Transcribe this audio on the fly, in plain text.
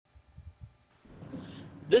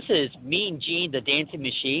This is Mean Gene, the Dancing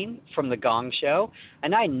Machine from The Gong Show,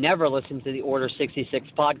 and I never listen to the Order 66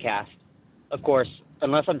 podcast. Of course,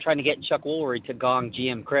 unless I'm trying to get Chuck Woolery to gong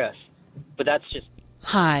GM Chris. But that's just...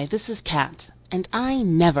 Hi, this is Kat, and I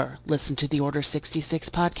never listen to the Order 66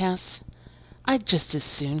 podcast. I'd just as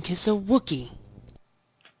soon kiss a Wookiee.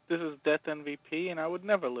 This is Death MVP, and I would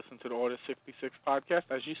never listen to the Order 66 podcast,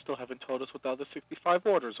 as you still haven't told us what the other 65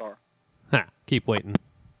 orders are. Ha, keep waiting.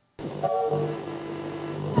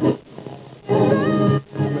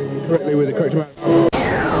 Correctly with the correct amount.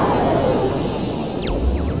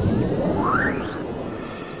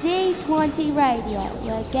 D20 Radio,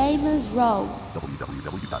 where gamers roll.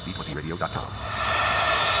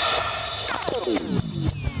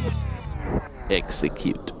 www.d20radio.com.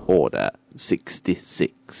 Execute Order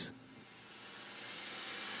 66.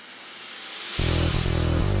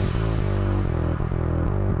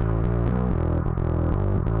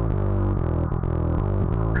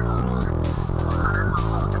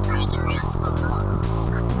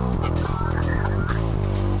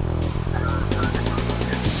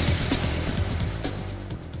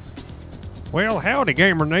 Well, howdy,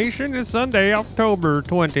 Gamer Nation. It's Sunday, October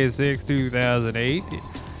 26, 2008.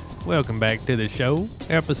 Welcome back to the show,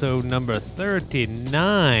 episode number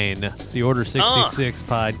 39, the Order 66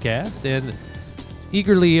 podcast, and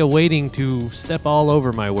eagerly awaiting to step all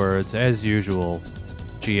over my words, as usual,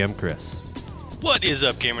 GM Chris. What is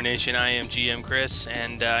up, Gamer Nation? I am GM Chris,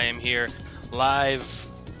 and I am here live,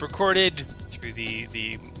 recorded through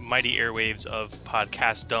the mighty airwaves of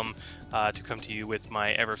podcastdom, to come to you with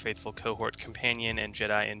my ever-faithful cohort companion and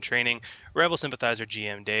Jedi in training, Rebel sympathizer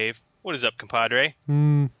GM Dave. What is up, compadre?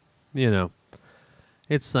 You know,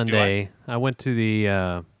 it's Sunday. I went to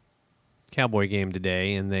the Cowboy game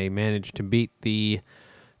today, and they managed to beat the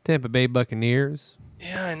Tampa Bay Buccaneers.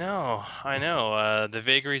 Yeah, I know. The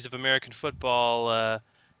vagaries of American football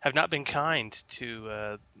have not been kind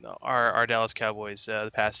to our Dallas Cowboys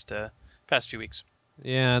the past few weeks.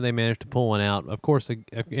 Yeah, they managed to pull one out. Of course, it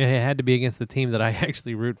had to be against the team that I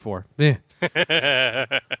actually root for. Yeah.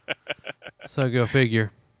 So go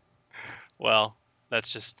figure. Well,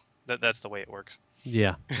 that's just that's the way it works.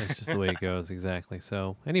 Yeah, that's just the way it goes, exactly.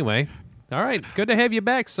 So anyway, all right, good to have you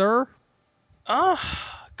back, sir.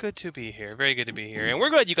 Good to be here. Very good to be here. And we're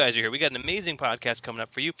glad you guys are here. We got an amazing podcast coming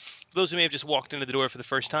up for you. For those who may have just walked into the door for the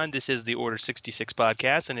first time, this is the Order 66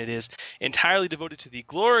 podcast, and it is entirely devoted to the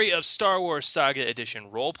glory of Star Wars Saga Edition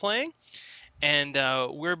role-playing. And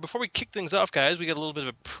before we kick things off, guys, we got a little bit of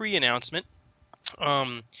a pre-announcement.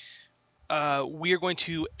 We are going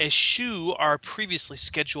to eschew our previously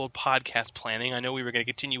scheduled podcast planning. I know we were going to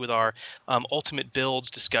continue with our ultimate builds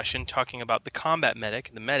discussion, talking about the combat medic,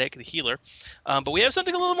 the healer. But we have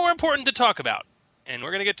something a little more important to talk about. And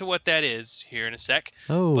we're going to get to what that is here in a sec.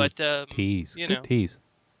 Oh, but, tease. You Good know, tease.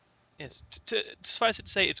 Yes, suffice it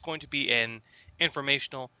to say, it's going to be an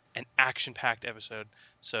informational and action-packed episode.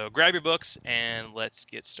 So grab your books and let's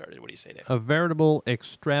get started. What do you say, Dave? A veritable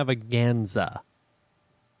extravaganza.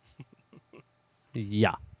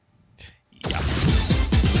 Yeah.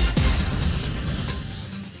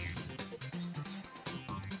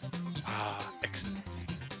 Excellent.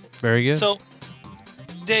 Very good. So,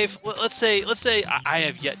 Dave, let's say I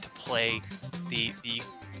have yet to play the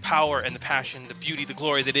power and the passion, the beauty, the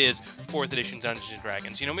glory that is 4th edition Dungeons &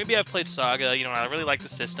 Dragons. You know, maybe I've played Saga, you know, and I really like the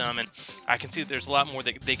system, and I can see that there's a lot more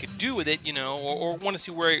that they could do with it, you know, or want to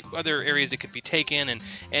see where other areas it could be taken, and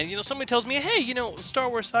you know, somebody tells me, hey, you know, Star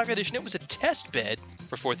Wars Saga Edition, it was a test bed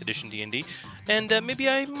for 4th edition D&D, and maybe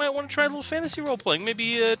I might want to try a little fantasy role-playing,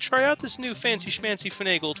 maybe try out this new fancy schmancy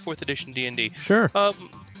finagled 4th edition D&D. Sure.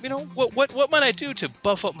 You know, what might I do to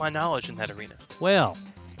buff up my knowledge in that arena? Well,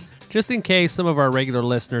 just in case some of our regular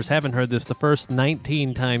listeners haven't heard this the first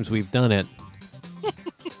 19 times we've done it,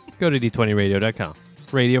 go to d20radio.com.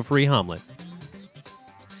 Radio Free Hamlet.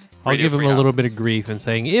 I'll give them a little bit of grief and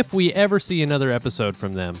saying, if we ever see another episode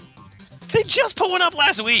from them. They just put one up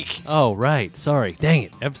last week! Oh, right. Sorry. Dang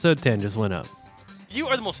it. Episode 10 just went up. You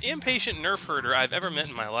are the most impatient nerf herder I've ever met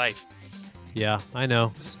in my life. Yeah, I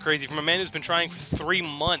know. This is crazy. From a man who's been trying for 3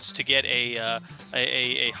 months to get a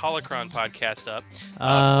Holocron podcast up.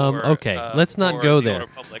 Okay, let's not go there.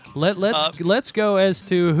 Let's go as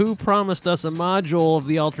to who promised us a module of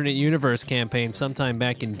the alternate universe campaign sometime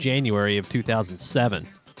back in January of 2007.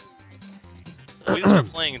 We didn't start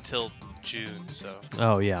playing until June, so.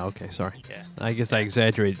 Oh yeah, okay, sorry. Yeah. I guess I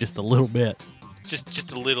exaggerated just a little bit.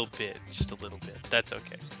 Just a little bit. That's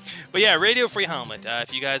okay. But yeah, Radio Free Hamlet.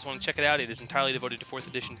 If you guys want to check it out, it is entirely devoted to 4th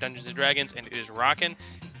edition Dungeons & Dragons, and it is rocking.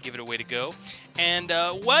 give it a way to go. And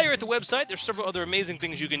while you're at the website, there's several other amazing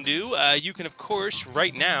things you can do. You can, of course,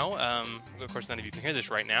 right now, of course, none of you can hear this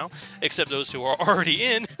right now, except those who are already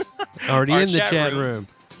in Already our in the chat room.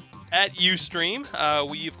 At Ustream.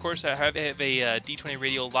 We, of course, have a D20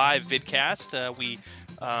 Radio live vidcast. We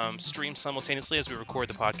stream simultaneously as we record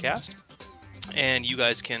the podcast. And you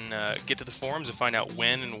guys can get to the forums and find out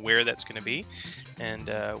when and where that's going to be. And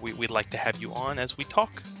we'd like to have you on as we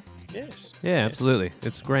talk. Yes. Yeah, absolutely.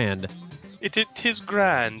 It's grand. It is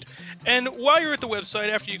grand. And while you're at the website,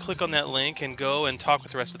 after you click on that link and go and talk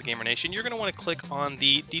with the rest of the Gamer Nation, you're going to want to click on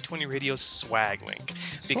the D20 Radio swag link,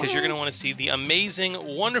 because you're going to want to see the amazing,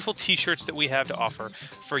 wonderful t-shirts that we have to offer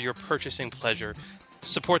for your purchasing pleasure.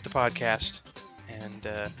 Support the podcast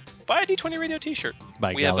and buy a D20 Radio t-shirt.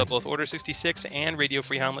 We have both Order 66 and Radio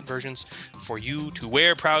Free Hamlet versions for you to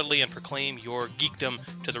wear proudly and proclaim your geekdom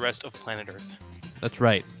to the rest of planet Earth. That's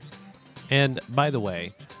right. And by the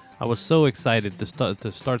way, I was so excited to start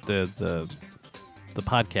the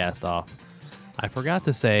podcast off. I forgot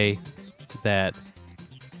to say that,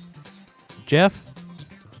 Jeff,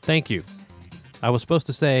 thank you. I was supposed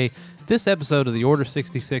to say this episode of the Order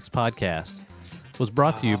 66 podcast was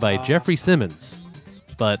brought to you by Jeffrey Simmons,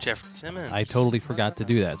 but I totally forgot to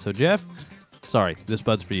do that. So, Jeff, sorry, this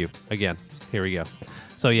bud's for you. Again, here we go.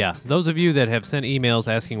 So yeah, those of you that have sent emails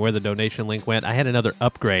asking where the donation link went, I had another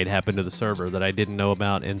upgrade happen to the server that I didn't know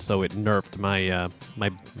about, and so it nerfed my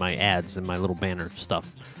my ads and my little banner stuff.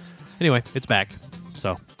 Anyway, it's back,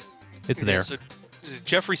 so it's there. So,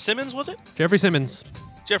 Jeffrey Simmons, was it? Jeffrey Simmons.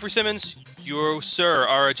 Jeffrey Simmons, you, sir,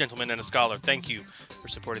 are a gentleman and a scholar. Thank you for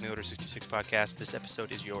supporting the Order 66 podcast. This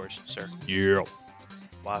episode is yours, sir. Yeah.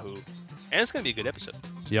 Wahoo. And it's going to be a good episode.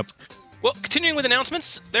 Yep. Well, continuing with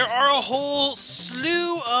announcements, there are a whole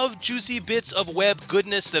slew of juicy bits of web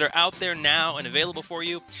goodness that are out there now and available for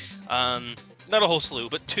you. Not a whole slew,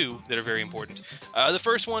 but two that are very important. The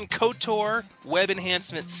first one, KOTOR Web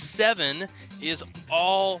Enhancement 7, is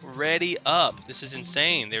already up. This is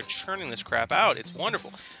insane. They're churning this crap out. It's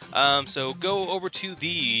wonderful. So go over to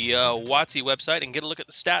the WotC website and get a look at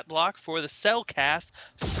the stat block for the Cellcath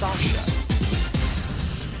Sasha.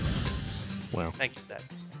 Wow. Thank you for that.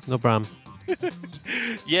 No problem.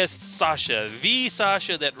 Yes, Sasha. The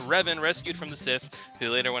Sasha that Revan rescued from the Sith, who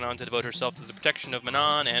later went on to devote herself to the protection of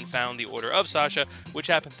Manon and found the Order of Sasha, which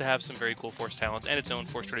happens to have some very cool Force talents and its own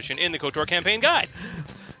Force tradition in the KOTOR campaign guide.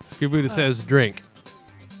 Skibuda says drink.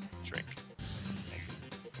 Drink.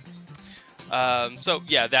 So,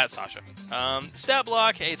 yeah, that's Sasha. Stat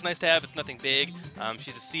block, hey, it's nice to have. It's nothing big.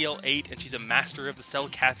 She's a CL8, and she's a master of the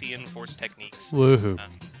Cellcathian Force techniques. Woohoo.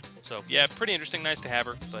 So, yeah, pretty interesting. Nice to have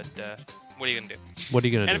her, but what are you going to do? What are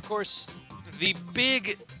you going to do? And, of course, the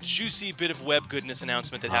big, juicy bit of web goodness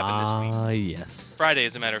announcement that happened this week. Yes. Friday,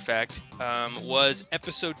 as a matter of fact, was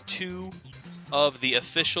Episode 2 of the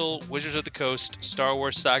official Wizards of the Coast Star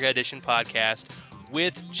Wars Saga Edition podcast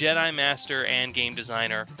with Jedi Master and game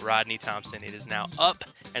designer Rodney Thompson. It is now up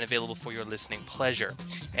and available for your listening pleasure.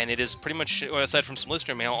 And it is pretty much, aside from some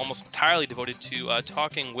listener mail, almost entirely devoted to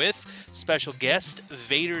talking with special guest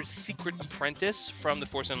Vader's secret apprentice from the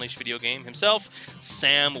Force Unleashed video game himself,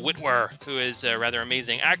 Sam Witwer, who is a rather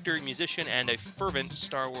amazing actor, musician, and a fervent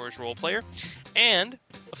Star Wars role player, and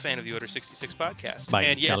a fan of the Order 66 podcast.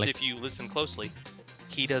 And yes, if you listen closely,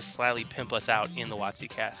 he does slyly pimp us out in the WotC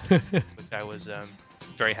cast, which I was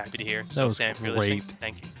very happy to hear. So, Sam, if you're listening,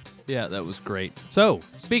 thank you. Yeah, that was great. So,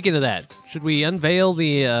 speaking of that, should we unveil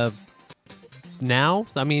the now?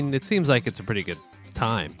 I mean, it seems like it's a pretty good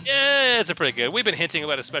time. Yeah, it's a pretty good. We've been hinting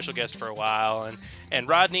about a special guest for a while, and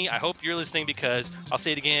Rodney, I hope you're listening, because I'll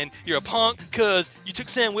say it again, you're a punk because you took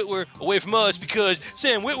Sam Witwer away from us, because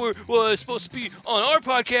Sam Witwer was supposed to be on our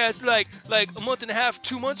podcast like a month and a half,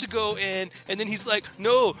 2 months ago, and then he's like,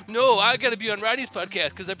 no, I got to be on Rodney's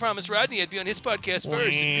podcast because I promised Rodney I'd be on his podcast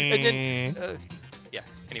first, and then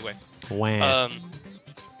anyway. Wow.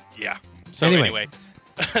 Yeah. So anyway,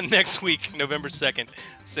 next week, November 2nd,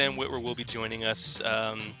 Sam Witwer will be joining us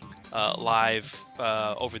live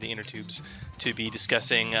over the intertubes to be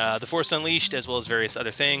discussing The Force Unleashed as well as various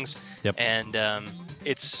other things. Yep. And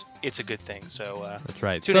it's a good thing. So that's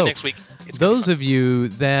right. Tune in next week. It's those of you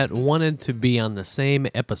that wanted to be on the same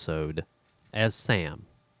episode as Sam,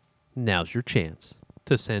 now's your chance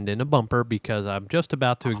to send in a bumper, because I'm just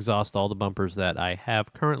about to exhaust all the bumpers that I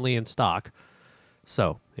have currently in stock.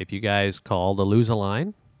 So if you guys call the Lose a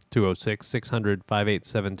Line,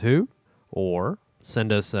 206-600-5872, or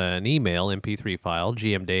send us an email, MP3 file,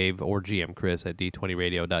 GMDave or GMChris at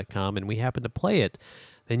d20radio.com, and we happen to play it,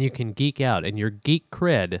 then you can geek out, and your geek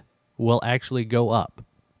cred will actually go up.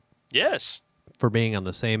 Yes. For being on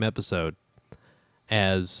the same episode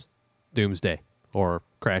as Doomsday or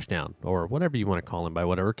Crashdown or whatever you want to call him by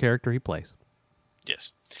whatever character he plays.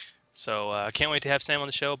 Yes. So I can't wait to have Sam on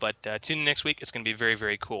the show, but tune in next week. It's going to be very,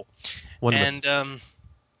 very cool. Wonderful. And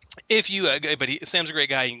if you, Sam's a great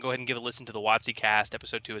guy. You can go ahead and give a listen to the WotC Cast.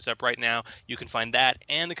 Episode 2 is up right now. You can find that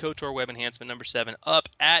and the KOTOR Web Enhancement number 7 up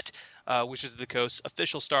at Wizards of the Coast's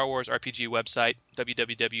official Star Wars RPG website,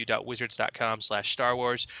 www.wizards.com/Star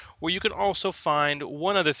Wars, where you can also find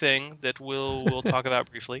one other thing that we'll talk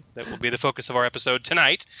about briefly. That will be the focus of our episode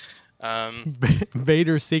tonight.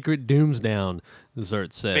 Vader's Secret Doomsdown,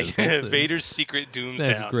 Zert says. Vader's Secret Doomsdown.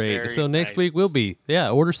 That's great. Very so next nice. week will be,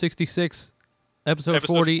 Order 66, episode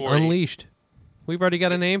 40, Unleashed. We've already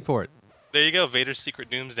got a name for it. There you go, Vader's Secret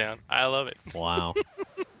Doomsdown. I love it. Wow.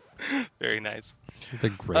 Very nice. The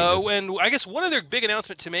greatest. And I guess one other big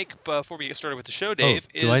announcement to make before we get started with the show, Dave,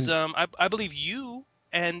 is I believe you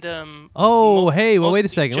and hey, well, wait a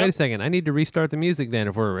second. I need to restart the music then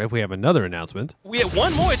if we have another announcement. We have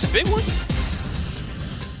one more. It's a big one.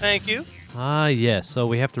 Thank you. Yes. So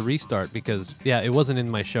we have to restart because it wasn't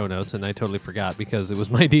in my show notes and I totally forgot because it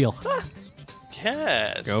was my deal.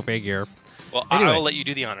 Yes. Go figure. Well, Anyway. I will let you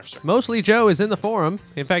do the honors, sir. Mostly Joe is in the forum.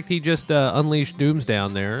 In fact, he just unleashed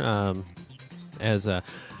Doomsdown there.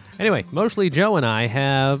 Anyway, Mostly Joe and I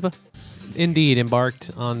have indeed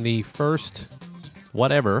embarked on the first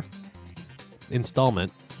whatever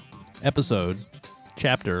installment, episode,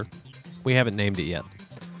 chapter, we haven't named it yet,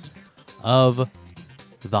 of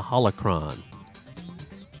the Holocron.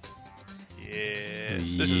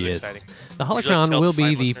 Yes, this is exciting. The Would you like to Holocron tell will the be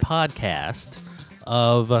fine the listener? podcast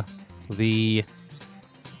of the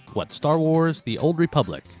Star Wars: The Old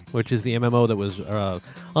Republic, which is the MMO that was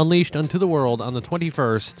unleashed unto the world on the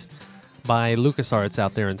 21st by LucasArts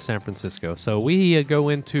out there in San Francisco. So we go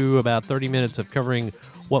into about 30 minutes of covering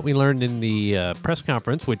what we learned in the press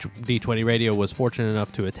conference, which D20 Radio was fortunate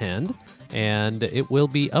enough to attend, and it will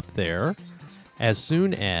be up there as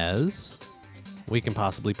soon as we can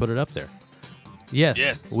possibly put it up there.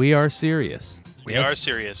 Yes. We are serious. We are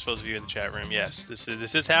serious, those of you in the chat room. Yes, this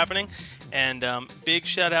is happening. And big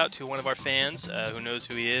shout out to one of our fans who knows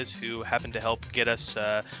who he is, who happened to help get us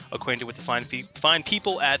acquainted with the fine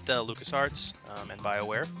people at LucasArts and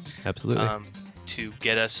BioWare. Absolutely. To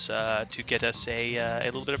get us a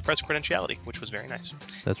little bit of press credentiality, which was very nice.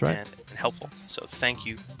 That's right. And helpful. So thank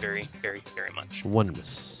you very, very, very much.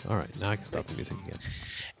 Wondrous. All right, now I can stop the music again.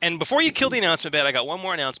 And before you kill the announcement, Ben, I got one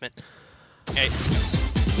more announcement. Hey.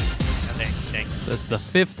 Dang. That's the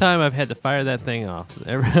 5th time I've had to fire that thing off.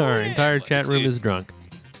 Our entire chat room is drunk.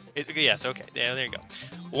 Yes, okay. Yeah, there you go.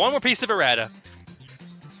 One more piece of errata.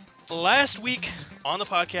 Last week on the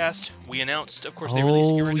podcast, we announced, of course, they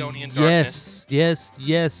released Iridonian Darkness. Yes.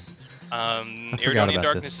 Iridonian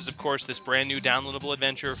Darkness is, of course, this brand new downloadable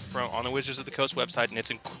adventure on the Wizards of the Coast website, and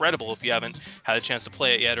it's incredible if you haven't had a chance to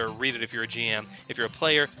play it yet or read it if you're a GM. If you're a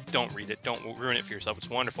player, don't read it. Don't ruin it for yourself. It's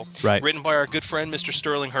wonderful. Right. Written by our good friend, Mr.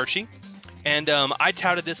 Sterling Hershey. And I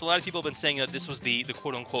touted this. A lot of people have been saying that this was the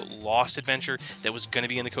quote-unquote lost adventure that was going to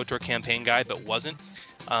be in the KOTOR campaign guide, but wasn't.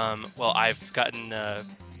 Well, I've gotten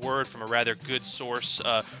word from a rather good source,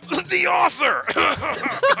 the author,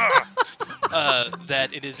 that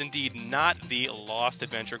it is indeed not the lost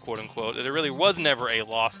adventure, quote-unquote. There really was never a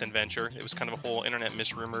lost adventure. It was kind of a whole internet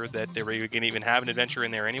misrumor that they were going to even have an adventure in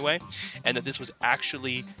there anyway, and that this was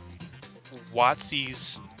actually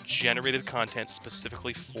WotC's generated content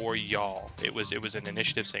specifically for y'all. It was an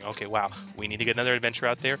initiative saying, okay, wow, we need to get another adventure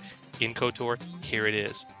out there in KOTOR. Here it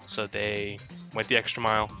is. So they went the extra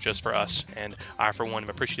mile just for us, and I, for one, am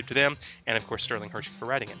appreciative to them, and of course Sterling Hershey for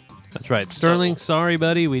writing it. That's right. Sterling, sorry,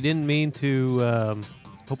 buddy. We didn't mean to.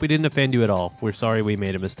 Hope we didn't offend you at all. We're sorry we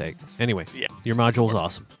made a mistake. Anyway, yes, your module is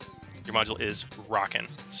awesome. Your module is rocking.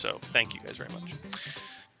 So thank you guys very much.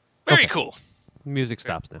 Very cool. Music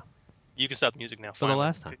stops now. You can stop the music now. For the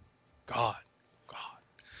last time. God.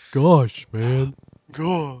 Gosh, man.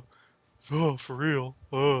 God. Oh, for real.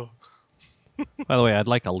 Oh. By the way, I'd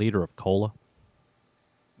like a liter of cola.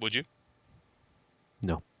 Would you?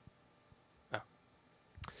 No. Oh.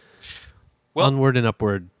 Well, onward and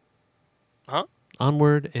upward. Huh?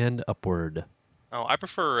 Onward and upward. Oh, I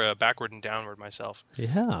prefer backward and downward myself.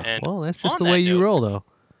 Yeah. And well, that's just the way you roll, though.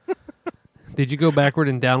 Did you go backward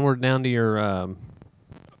and downward down to your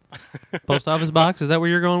post office box? Is that where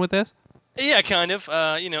you're going with this? Yeah, kind of.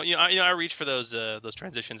 I reach for those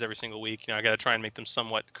transitions every single week. I got to try and make them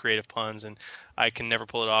somewhat creative puns, and I can never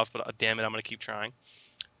pull it off. But damn it, I'm going to keep trying.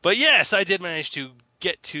 But yes, I did manage to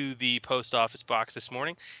get to the post office box this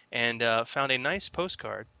morning and found a nice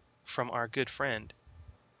postcard from our good friend,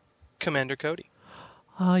 Commander Cody.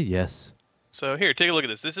 Ah, yes. So here, take a look at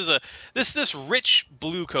this. This is this rich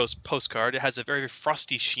blue coast postcard. It has a very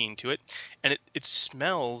frosty sheen to it, and it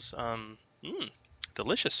smells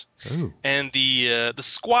delicious. Ooh. And the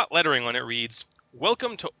squat lettering on it reads,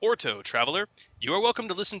 "Welcome to Orto, traveler. You are welcome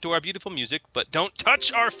to listen to our beautiful music, but don't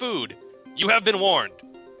touch our food. You have been warned."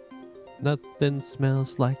 Nothing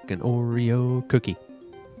smells like an Oreo cookie.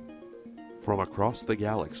 From across the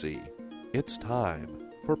galaxy, it's time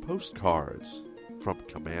for postcards from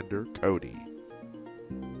Commander Cody.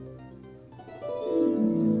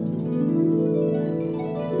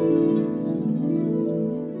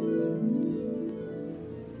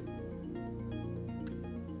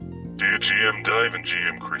 Dear GM Dave and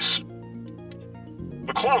GM Chris,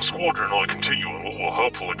 the Clone Squadron and I continue on what will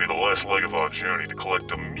hopefully be the last leg of our journey to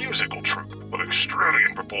collect a musical troupe of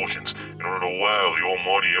extravagant proportions in order to wow the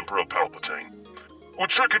almighty Emperor Palpatine. We're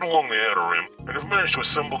trekking along the Outer Rim and have managed to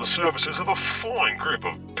assemble the services of a fine group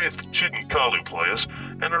of Bith, Chid and Kalu players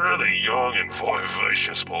and a rather young and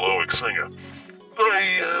vivacious Poloic singer.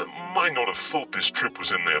 They may not have thought this trip was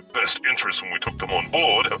in their best interest when we took them on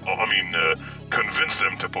board, convinced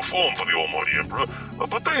them to perform for the almighty Emperor,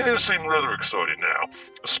 but they do seem rather excited now,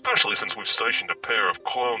 especially since we've stationed a pair of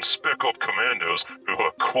clone Spec Op commandos who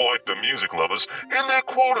are quite the music lovers in their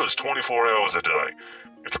quarters 24 hours a day.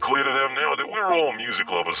 It's clear to them now that we're all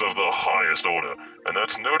music lovers of the highest order, and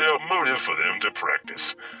that's no doubt motive for them to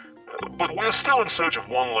practice. But we're still in search of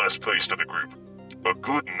one last piece to the group, a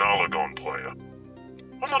good Nalagon player.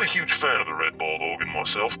 I'm not a huge fan of the red ball organ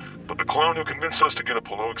myself, but the clown who convinced us to get a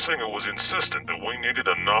Poloic singer was insistent that we needed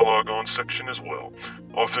a Nalagon section as well.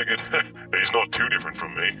 I figured, he's not too different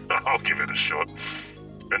from me, I'll give it a shot.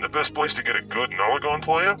 And the best place to get a good Nalagon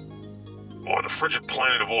player? Why, the frigid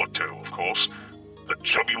planet of Orto, of course. The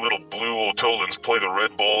chubby little blue Ortolans play the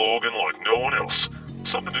red ball organ like no one else.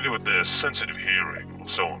 Something to do with their sensitive hearing,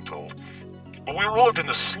 so I'm told. But we arrived in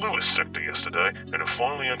the Sluis sector yesterday, and have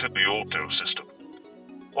finally entered the Orto system.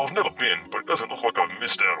 I've never been, but it doesn't look like I've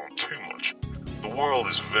missed out on too much. The world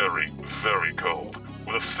is very, very cold,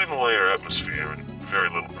 with a thin layer atmosphere and very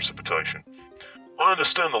little precipitation. I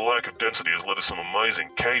understand the lack of density has led to some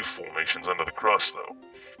amazing cave formations under the crust, though.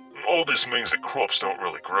 All this means that crops don't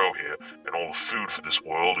really grow here, and all the food for this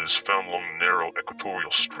world is found along the narrow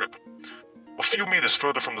equatorial strip. A few meters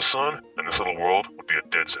further from the sun, and this little world would be a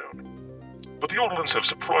dead zone. But the Ortolans have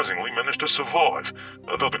surprisingly managed to survive,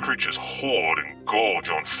 though the creatures hoard and gorge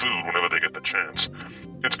on food whenever they get the chance.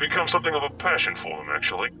 It's become something of a passion for them,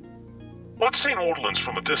 actually. I'd seen Ortolans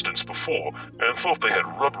from a distance before, and thought they had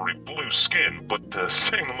rubbery blue skin, but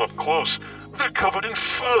seeing them up close, they're covered in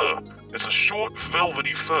fur. It's a short,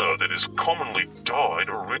 velvety fur that is commonly dyed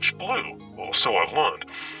a rich blue, or so I've learned.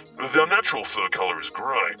 Their natural fur color is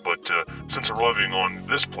grey, but since arriving on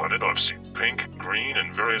this planet, I've seen pink, green,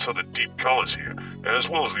 and various other deep colors here, as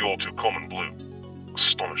well as the all-too-common blue.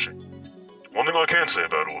 Astonishing. One thing I can say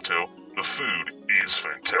about Orto, the food is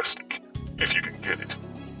fantastic, if you can get it.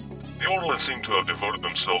 The Ortolans seem to have devoted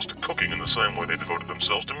themselves to cooking in the same way they devoted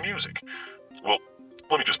themselves to music. Well,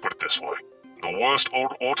 let me just put it this way. The worst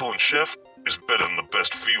Ortolan chef is better than the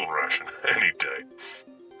best field ration any day.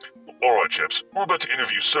 Alright, chaps, we're about to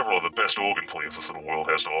interview several of the best organ players this little world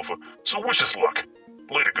has to offer, so wish us luck.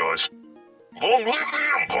 Later, guys. Long live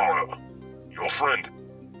the Empire! Your friend,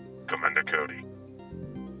 Commander Cody.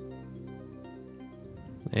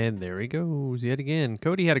 And there he goes yet again.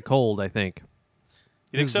 Cody had a cold, I think.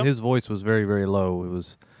 You think so? His voice was very, very low. It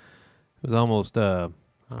was almost I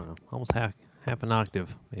don't know, almost half an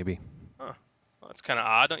octave, maybe. Huh. Well, that's kind of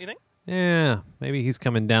odd, don't you think? Yeah, maybe he's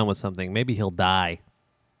coming down with something. Maybe he'll die.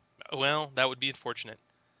 Well, that would be unfortunate.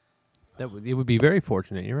 It would be very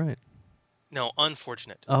fortunate. You're right. No,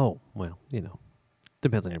 unfortunate. Oh, well,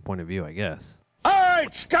 depends on your point of view, I guess. All right,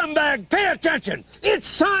 scumbag, pay attention.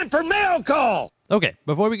 It's time for mail call. Okay,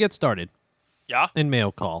 before we get started. Yeah? In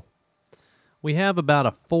mail call, we have about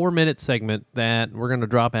a 4-minute segment that we're going to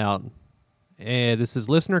drop out. This is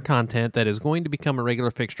listener content that is going to become a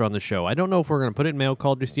regular fixture on the show. I don't know if we're going to put it in mail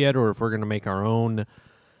call just yet or if we're going to make our own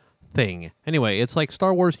thing. Anyway, it's like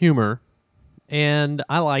Star Wars humor, and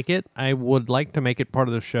I like it. I would like to make it part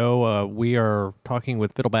of the show. We are talking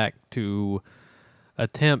with Fiddleback to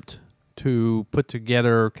attempt to put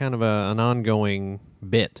together kind of an ongoing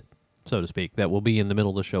bit, so to speak, that will be in the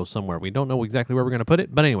middle of the show somewhere. We don't know exactly where we're going to put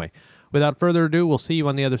it, but anyway, without further ado, we'll see you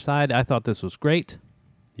on the other side. I thought this was great.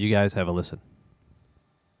 You guys have a listen.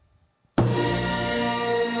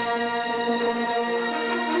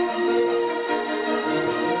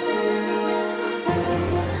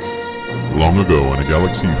 Long ago, in a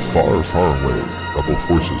galaxy far, far away, rebel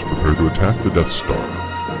forces prepared to attack the Death Star.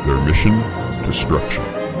 Their mission? Destruction.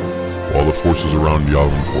 While the forces around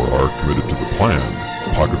Yavin 4 are committed to the plan,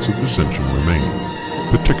 pockets of dissension remain,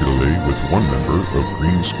 particularly with one member of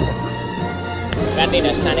Green Squadron. Red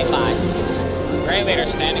leader standing by. Gray leader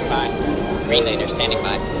standing by. Green leader standing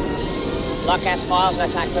by. Lock S-files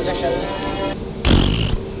and attack positions.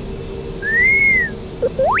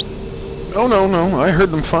 Oh, no, I heard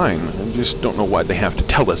them fine. I just don't know why they have to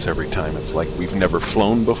tell us every time. It's like we've never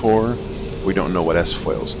flown before. We don't know what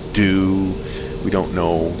S-foils do. We don't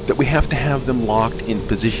know that we have to have them locked in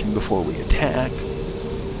position before we attack.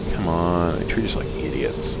 Come on, they treat us like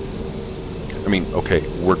idiots. I mean, okay,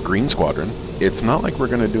 we're Green Squadron. It's not like we're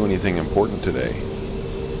going to do anything important today.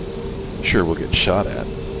 Sure, we'll get shot at,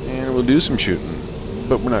 and we'll do some shooting,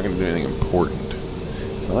 but we're not going to do anything important.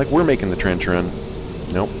 It's not like we're making the trench run.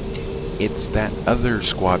 Nope. It's that other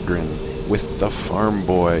squadron with the farm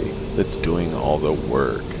boy that's doing all the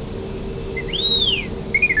work.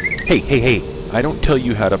 Hey, I don't tell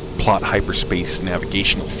you how to plot hyperspace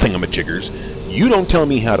navigational thingamajiggers. You don't tell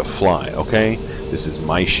me how to fly, okay? This is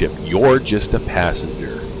my ship. You're just a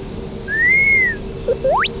passenger.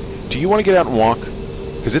 Do you want to get out and walk?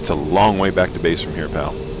 Because it's a long way back to base from here,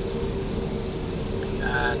 pal.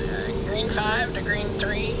 Green 5 to Green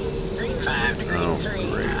 3. Green 5 to Green 3.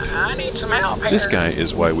 I need some help here. This guy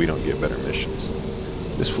is why we don't get better missions.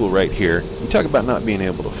 This fool right here, you talk about not being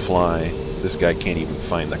able to fly. This guy can't even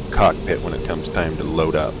find the cockpit when it comes time to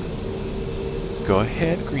load up. Go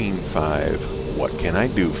ahead, Green 5. What can I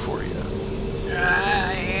do for you?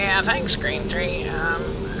 Yeah, thanks, Green 3.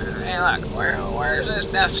 Hey, look, where's this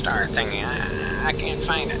Death Star thingy? I can't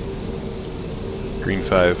find it. Green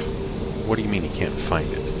 5, what do you mean you can't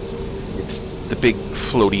find it? It's the big,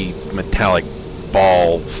 floaty, metallic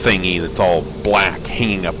ball thingy that's all black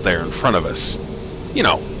hanging up there in front of us. You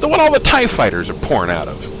know, the one all the TIE fighters are pouring out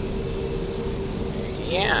of.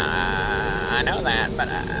 Yeah, I know that, but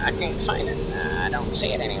I can't find it. I don't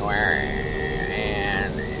see it anywhere.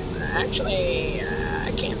 And actually,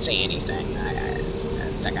 I can't see anything.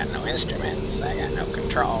 I got no instruments, I got no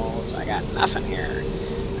controls, I got nothing here.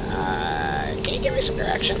 Can you give me some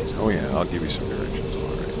directions? Oh yeah, I'll give you some directions,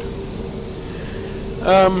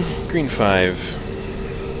 alright. Green 5,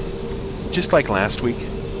 just like last week,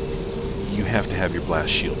 you have to have your blast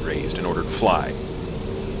shield raised in order to fly.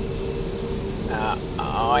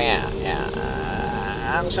 Oh yeah.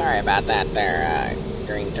 I'm sorry about that there,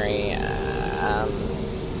 Green 3.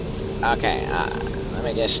 Okay, let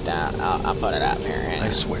me just, I'll put it up here. I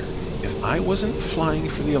swear, if I wasn't flying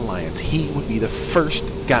for the Alliance, he would be the first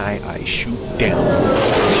guy I shoot down.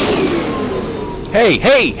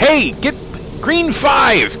 Hey, get Green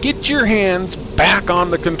 5, get your hands back on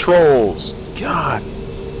the controls. God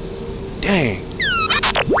dang.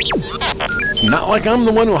 It's not like I'm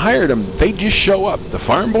the one who hired them. They just show up. The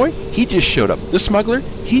farm boy, he just showed up. The smuggler,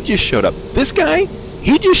 he just showed up. This guy,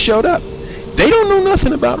 he just showed up. They don't know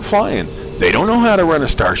nothing about flying. They don't know how to run a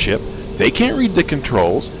starship. They can't read the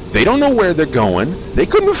controls. They don't know where they're going. They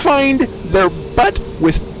couldn't find their butt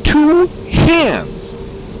with 2 hands.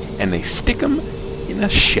 And they stick them in a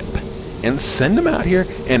ship and send them out here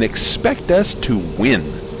and expect us to win.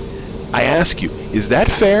 I ask you, is that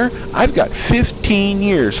fair? I've got 15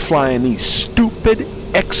 years flying these stupid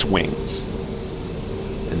X-Wings.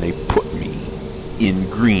 And they put me in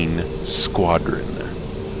Green Squadron.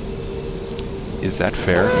 Is that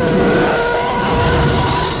fair?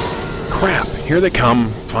 Crap, here they come.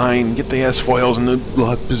 Fine, get the S-foils in the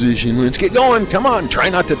lock position. Let's get going. Come on, try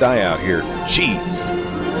not to die out here. Jeez.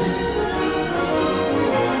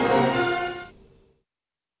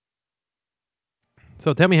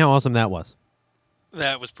 So tell me how awesome that was.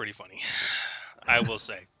 That was pretty funny. I will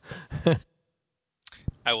say.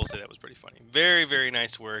 I will say that was pretty funny. Very, very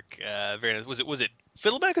nice work. Very nice. Was it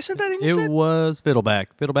Fiddleback who sent that in? It was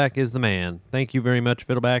Fiddleback. Fiddleback is the man. Thank you very much,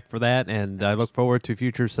 Fiddleback, for that, and I look forward to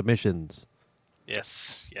future submissions.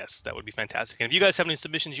 Yes, that would be fantastic. And if you guys have any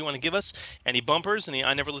submissions you want to give us, any bumpers, any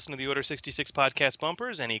I Never Listened to the Order 66 podcast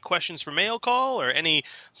bumpers, any questions for mail call, or any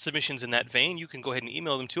submissions in that vein, you can go ahead and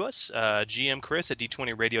email them to us,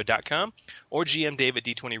 gmchris@d20radio.com or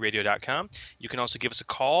gmdave@d20radio.com. You can also give us a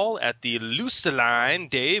call at the Loose line,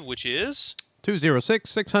 Dave, which is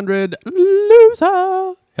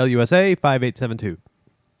 206-600-LUSA, LUSA 5872.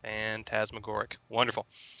 Phantasmagoric. Wonderful.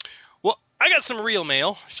 Well, I got some real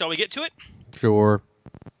mail. Shall we get to it? Sure.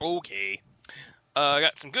 Okay. I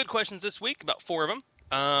got some good questions this week, about 4 of them.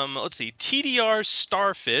 Let's see. TDR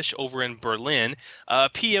Starfish over in Berlin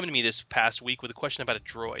PM'd me this past week with a question about a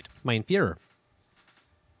droid. Mein Führer.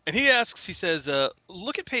 And he says,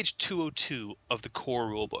 look at page 202 of the core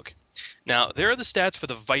rulebook. Now, there are the stats for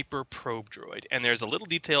the Viper probe droid, and there's a little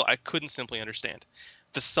detail I couldn't simply understand.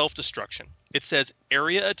 the self-destruction. It says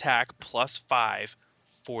area attack +5,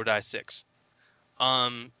 4d6.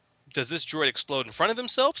 Does this droid explode in front of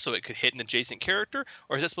himself so it could hit an adjacent character,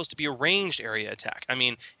 or is that supposed to be a ranged area attack? I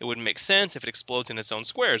mean, it wouldn't make sense if it explodes in its own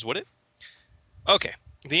squares, would it? Okay.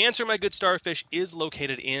 The answer, my good starfish, is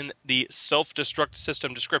located in the self-destruct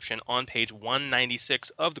system description on page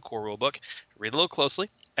 196 of the core rulebook. Read a little closely.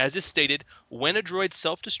 As is stated, when a droid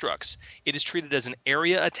self-destructs, it is treated as an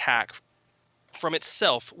area attack from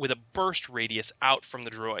itself with a burst radius out from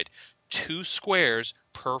the droid. 2 squares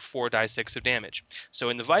per 4d6 of damage. So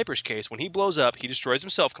in the Viper's case, when he blows up, he destroys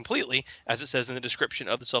himself completely, as it says in the description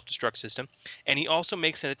of the self-destruct system, and he also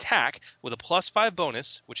makes an attack with a +5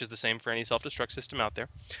 bonus, which is the same for any self-destruct system out there,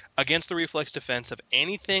 against the reflex defense of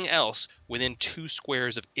anything else within 2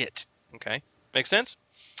 squares of it. Okay? Make sense?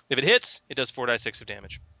 If it hits, it does 4d6 of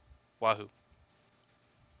damage. Wahoo.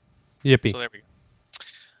 Yippee. So there we go.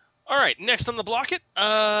 All right, next on the blocket,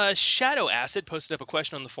 Shadow Acid posted up a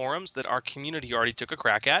question on the forums that our community already took a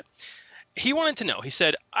crack at. He wanted to know, he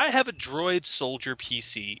said, I have a droid soldier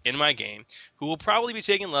PC in my game who will probably be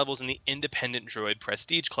taking levels in the Independent Droid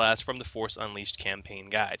Prestige class from the Force Unleashed campaign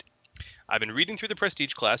guide. I've been reading through the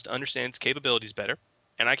Prestige class to understand its capabilities better,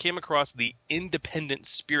 and I came across the Independent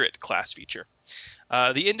Spirit class feature.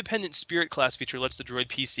 The Independent Spirit class feature lets the droid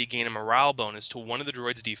PC gain a morale bonus to one of the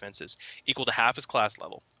droid's defenses, equal to half his class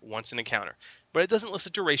level, once an encounter. But it doesn't list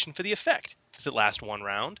a duration for the effect. Does it last 1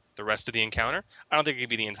 round? The rest of the encounter? I don't think it could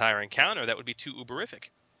be the entire encounter. That would be too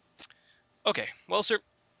uberific. Okay, well, sir,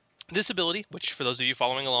 this ability, which for those of you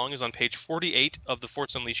following along is on page 48 of the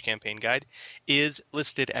Force Unleashed campaign guide, is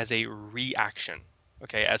listed as a reaction.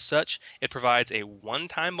 Okay, as such, it provides a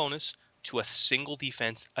one-time bonus to a single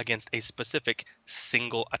defense against a specific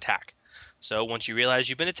single attack. So once you realize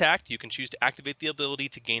you've been attacked, you can choose to activate the ability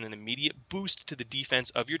to gain an immediate boost to the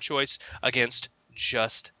defense of your choice against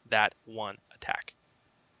just that one attack.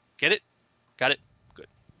 Get it? Got it? Good.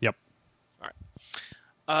 Yep. All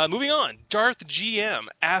right. Moving on. Darth GM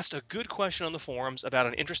asked a good question on the forums about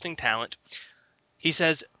an interesting talent. He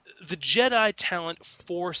says, the Jedi talent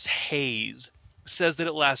Force Haze says that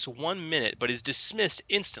it lasts 1 minute but is dismissed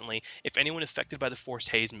instantly if anyone affected by the Force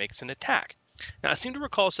Haze makes an attack. Now, I seem to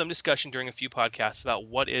recall some discussion during a few podcasts about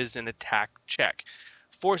what is an attack check.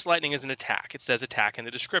 Force Lightning is an attack. It says attack in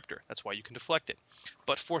the descriptor. That's why you can deflect it.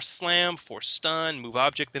 But Force Slam, Force Stun, Move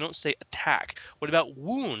Object, they don't say attack. What about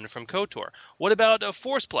Wound from KOTOR? What about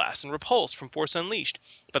Force Blast and Repulse from Force Unleashed?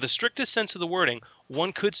 By the strictest sense of the wording,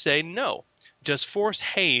 one could say no. Does Force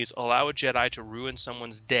Haze allow a Jedi to ruin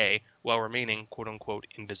someone's day while remaining quote-unquote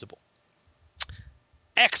invisible?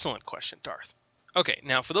 Excellent question, Darth. Okay,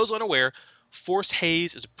 now for those unaware, Force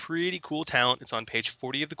Haze is a pretty cool talent. It's on page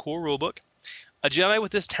 40 of the core rulebook. A Jedi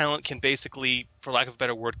with this talent can basically, for lack of a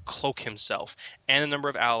better word, cloak himself and a number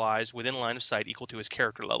of allies within line of sight equal to his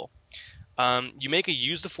character level. You make a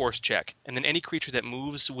use the Force check, and then any creature that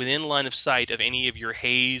moves within line of sight of any of your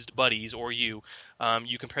hazed buddies or you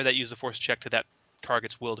compare that use the Force check to that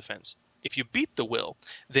target's will defense. If you beat the will,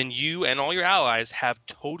 then you and all your allies have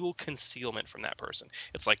total concealment from that person.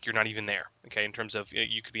 It's like you're not even there, okay, in terms of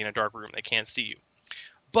you could be in a dark room, they can't see you.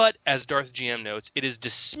 But, as Darth GM notes, it is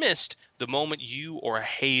dismissed the moment you or a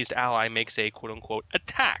hazed ally makes a quote-unquote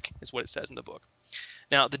attack, is what it says in the book.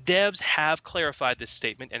 Now, the devs have clarified this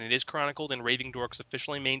statement, and it is chronicled in Raving Dork's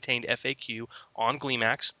officially maintained FAQ on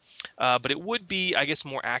GleeMax. But it would be, I guess,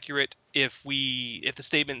 more accurate if the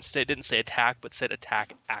statement didn't say attack, but said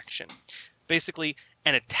attack action. Basically,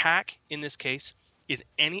 an attack in this case is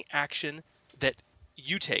any action that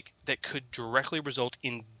you take that could directly result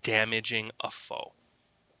in damaging a foe.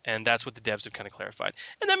 And that's what the devs have kind of clarified.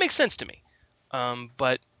 And that makes sense to me.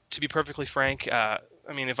 But to be perfectly frank, I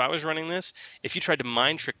mean, if I was running this, if you tried to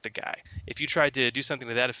mind trick the guy, if you tried to do something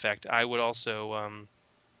to that effect, I would also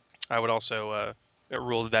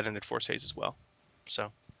rule that ended Force Haze as well.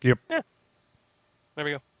 So, yep. Yeah. There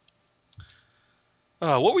we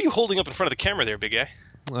go. What were you holding up in front of the camera there, big guy?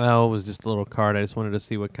 Well, it was just a little card. I just wanted to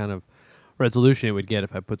see what kind of resolution it would get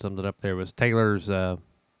if I put something up there. It was Taylor's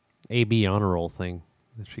AB honor roll thing.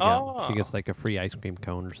 She gets like a free ice cream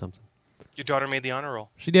cone or something. Your daughter made the honor roll.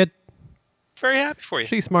 She did. Very happy for you.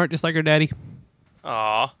 She's smart, just like her daddy.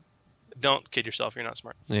 Aw. Don't kid yourself. You're not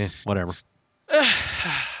smart. Yeah, whatever.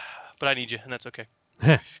 But I need you, and that's okay.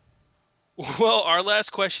 Well, our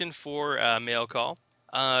last question for mail call.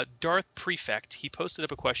 Darth Prefect, he posted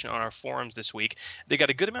up a question on our forums this week. They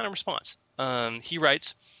got a good amount of response. He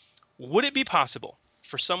writes, would it be possible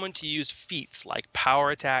for someone to use feats like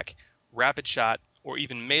power attack, rapid shot, or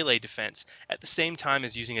even melee defense at the same time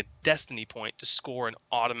as using a destiny point to score an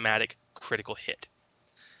automatic critical hit?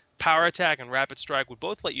 Power Attack and Rapid Strike would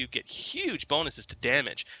both let you get huge bonuses to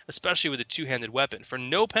damage, especially with a two-handed weapon, for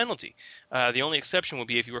no penalty. The only exception would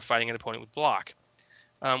be if you were fighting an opponent with block.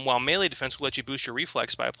 While melee defense will let you boost your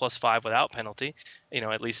reflex by a +5 without penalty,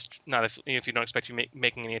 at least not if you don't expect to be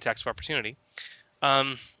making any attacks of opportunity.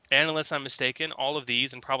 And unless I'm mistaken, all of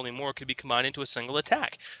these and probably more could be combined into a single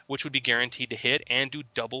attack, which would be guaranteed to hit and do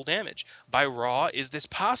double damage. By Raw, is this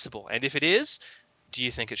possible? And if it is, do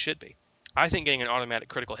you think it should be? I think getting an automatic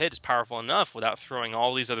critical hit is powerful enough without throwing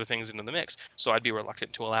all these other things into the mix, so I'd be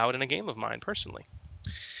reluctant to allow it in a game of mine, personally.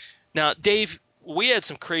 Now, Dave, we had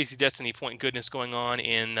some crazy Destiny point goodness going on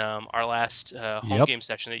in our last home game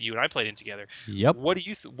session that you and I played in together. Yep. What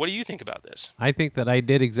do you think about this? I think that I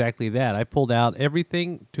did exactly that. I pulled out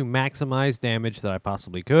everything to maximize damage that I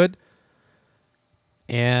possibly could.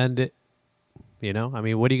 And, what are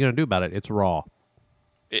you going to do about it? It's Raw.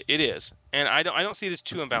 It is. And I don't see this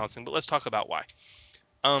too imbalancing, but let's talk about why.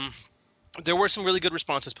 There were some really good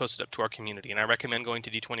responses posted up to our community, and I recommend going to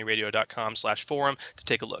d20radio.com/forum to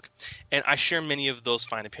take a look. And I share many of those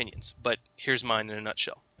fine opinions, but here's mine in a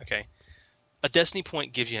nutshell, okay? A Destiny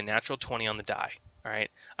point gives you a natural 20 on the die, all right?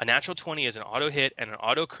 A natural 20 is an auto hit and an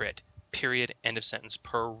auto crit, period, end of sentence,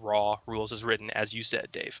 per Raw rules as written, as you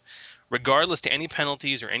said, Dave. Regardless to any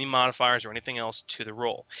penalties or any modifiers or anything else to the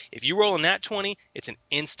roll. If you roll a nat 20, it's an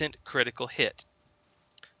instant critical hit.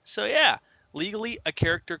 So yeah, legally, a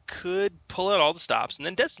character could pull out all the stops and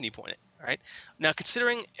then Destiny point it. All right. Now,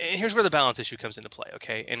 considering, and here's where the balance issue comes into play,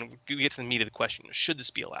 okay? And we get to the meat of the question: should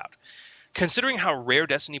this be allowed? Considering how rare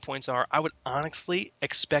Destiny points are, I would honestly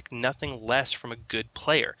expect nothing less from a good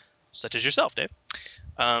player, such as yourself, Dave.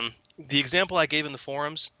 The example I gave in the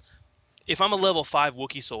forums: if I'm a level 5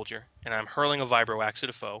 Wookiee soldier and I'm hurling a Vibro Axe at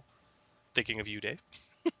a foe, thinking of you, Dave.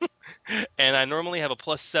 And I normally have a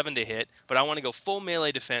 +7 to hit, but I want to go full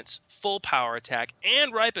melee defense, full power attack,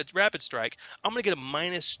 and rapid strike. I'm going to get a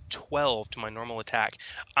 -12 to my normal attack.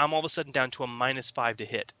 I'm all of a sudden down to a -5 to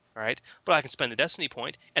hit, all right? But I can spend the Destiny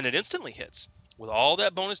point, and it instantly hits. With all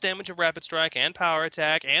that bonus damage of rapid strike and power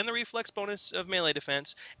attack, and the reflex bonus of melee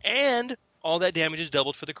defense, and all that damage is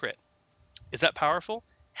doubled for the crit. Is that powerful?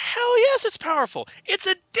 Hell yes, it's powerful. It's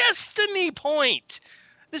a Destiny point.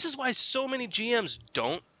 This is why so many GMs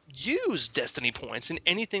don't use Destiny points in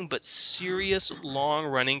anything but serious,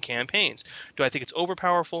 long-running campaigns. Do I think it's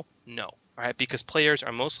overpowerful? No. All right, because players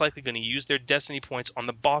are most likely going to use their Destiny points on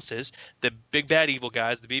the bosses, the big bad evil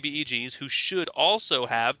guys, the BBEGs, who should also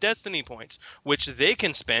have Destiny points, which they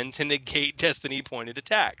can spend to negate Destiny-pointed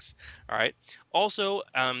attacks. All right. Also,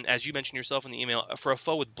 as you mentioned yourself in the email, for a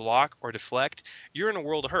foe with block or deflect, you're in a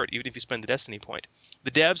world of hurt, even if you spend the Destiny point.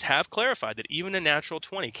 The devs have clarified that even a natural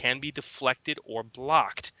 20 can be deflected or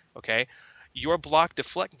blocked. Okay. Your block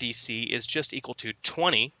deflect DC is just equal to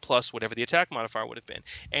 20 plus whatever the attack modifier would have been.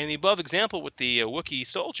 And in the above example with the Wookiee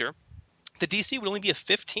soldier, the DC would only be a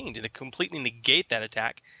 15 to completely negate that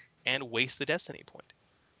attack and waste the Destiny point.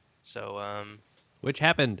 So, which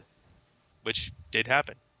happened. Which did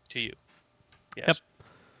happen to you. Yes. Yep.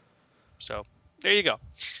 So, there you go.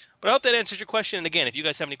 But I hope that answers your question. And again, if you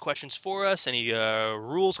guys have any questions for us, any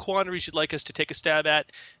rules quandaries you'd like us to take a stab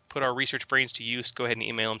at, put our research brains to use, go ahead and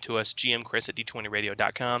email them to us,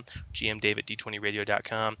 gmchris@d20radio.com,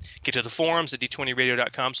 gmdave@d20radio.com. Get to the forums at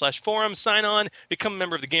d20radio.com/forums, sign on, become a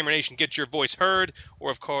member of the Gamer Nation, get your voice heard,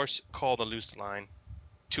 or, of course, call the loose line,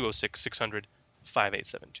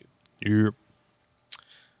 206-600-5872. Yep.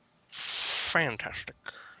 Fantastic.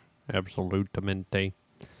 Absolutamente.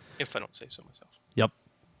 If I don't say so myself. Yep.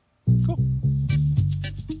 Cool.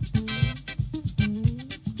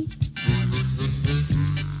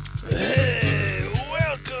 Hey,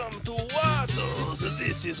 welcome to Watto's.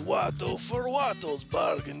 This is Watto for Watto's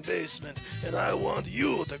Bargain Basement, and I want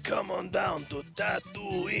you to come on down to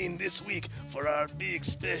Tatooine this week for our big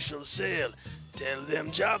special sale. Tell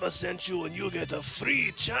them Java sent you and you get a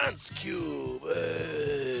free chance cube.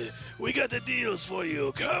 We got the deals for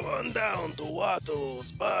you. Come on down to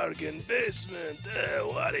Watto's Bargain Basement.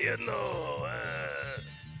 What do you know?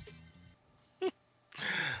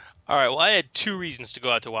 All right, well, I had two reasons to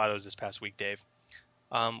go out to Watto's this past week, Dave.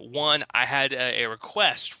 One, I had a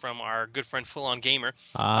request from our good friend Full On Gamer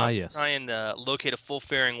to try and locate a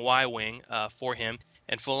full-fairing Y-Wing for him.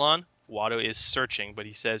 And Full On, Watto is searching, but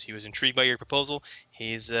he says he was intrigued by your proposal.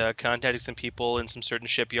 He's contacted some people in some certain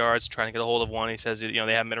shipyards trying to get a hold of one. He says they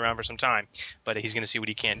haven't been around for some time, but he's going to see what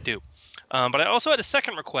he can't do. But I also had a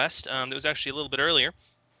second request that was actually a little bit earlier.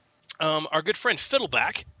 Our good friend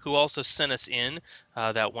Fiddleback, who also sent us in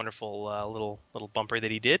that wonderful little bumper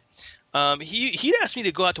that he did, He'd asked me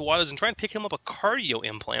to go out to Watto's and try and pick him up a cardio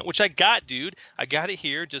implant, which I got, dude. I got it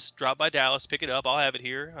here. Just drop by Dallas, pick it up. I'll have it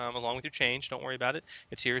here along with your change. Don't worry about it.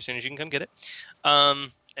 It's here as soon as you can come get it.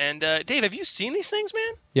 Dave, have you seen these things,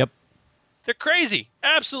 man? Yep. They're crazy.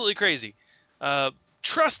 Absolutely crazy.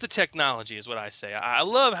 Trust the technology is what I say. I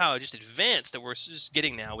love how just advanced that we're just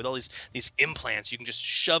getting now with all these implants you can just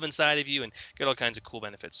shove inside of you and get all kinds of cool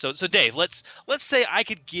benefits. So Dave, let's say I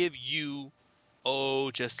could give you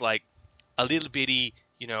just like a little bitty,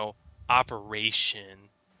 operation,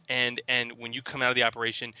 and when you come out of the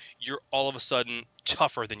operation, you're all of a sudden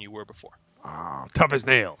tougher than you were before. Tough as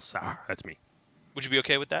nails. That's me. Would you be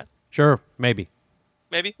okay with that? Sure, maybe.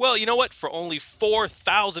 Maybe. Well, you know what? For only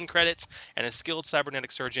 4,000 credits and a skilled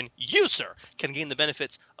cybernetic surgeon, you, sir, can gain the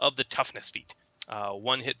benefits of the toughness feat.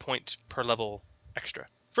 1 hit point per level extra.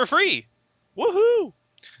 For free! Woohoo!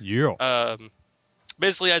 Yeah.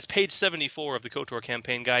 Basically, as page 74 of the KOTOR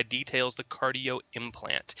campaign guide details the cardio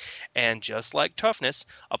implant. And just like toughness,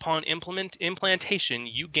 upon implantation,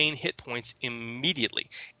 you gain hit points immediately,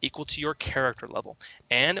 equal to your character level,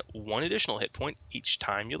 and 1 additional hit point each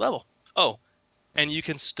time you level. Oh, and you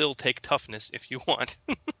can still take toughness if you want,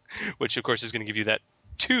 which of course is going to give you that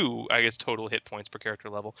 2, total hit points per character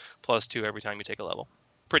level, plus 2 every time you take a level.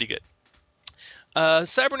 Pretty good.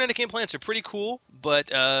 Cybernetic implants are pretty cool,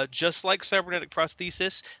 but just like cybernetic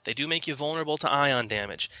prosthesis, they do make you vulnerable to ion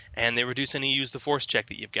damage, and they reduce any use the force check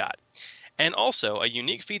that you've got. And also, a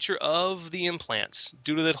unique feature of the implants,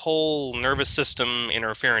 due to that whole nervous system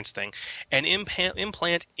interference thing, an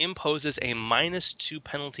implant imposes a -2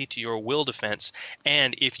 penalty to your will defense,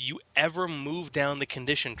 and if you ever move down the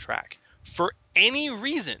condition track, for any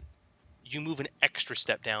reason, you move an extra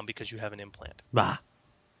step down because you have an implant. Bah.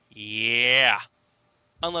 Yeah.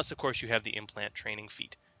 Unless, of course, you have the implant training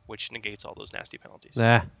feat, which negates all those nasty penalties.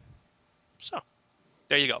 So,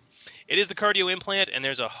 there you go. It is the cardio implant, and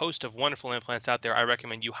there's a host of wonderful implants out there. I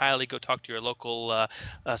recommend you highly go talk to your local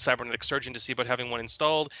cybernetic surgeon to see about having one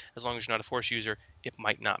installed. As long as you're not a force user, it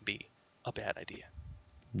might not be a bad idea.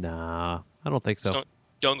 Nah, I don't think so. Just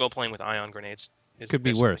don't go playing with ion grenades. It could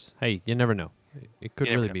be worse. Hey, you never know. It could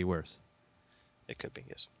really be worse. It could be,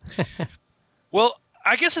 yes. Well,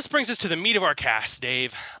 I guess this brings us to the meat of our cast,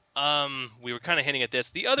 Dave. We were kind of hinting at this.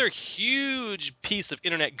 The other huge piece of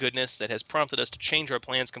internet goodness that has prompted us to change our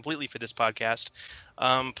plans completely for this podcast,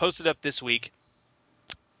 posted up this week,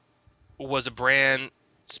 was a brand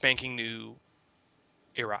spanking new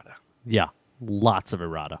errata. Yeah, lots of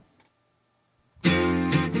errata.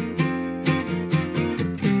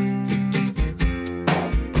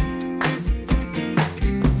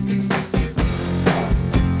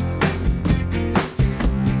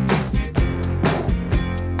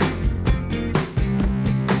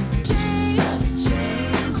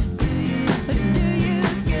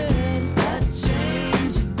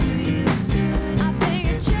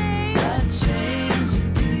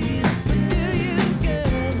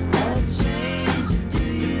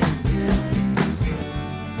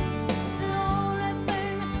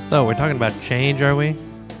 So, we're talking about change, are we?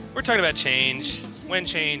 We're talking about change. When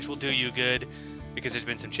change will do you good, because there's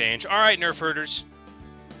been some change. All right, Nerf herders.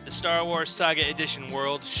 The Star Wars Saga Edition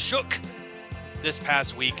world shook this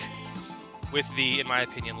past week with the, in my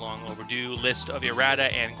opinion, long overdue list of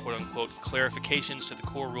errata and quote-unquote clarifications to the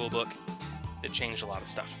core rulebook that changed a lot of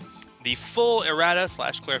stuff. The full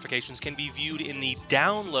errata/clarifications can be viewed in the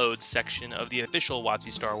downloads section of the official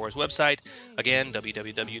WotC Star Wars website. Again,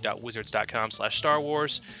 www.wizards.com/Star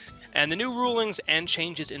Wars. And the new rulings and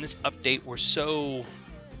changes in this update were so,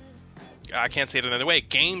 I can't say it another way,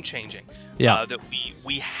 game-changing. Yeah. That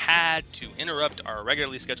we had to interrupt our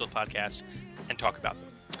regularly scheduled podcast and talk about them.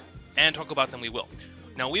 And talk about them we will.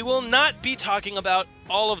 Now, we will not be talking about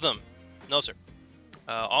all of them. No, sir.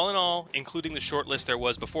 All in all, including the short list there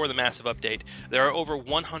was before the massive update, there are over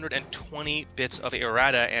 120 bits of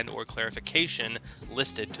errata and or clarification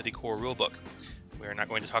listed to the core rulebook. We're not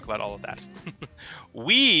going to talk about all of that.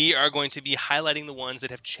 We are going to be highlighting the ones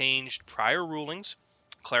that have changed prior rulings,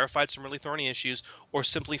 clarified some really thorny issues, or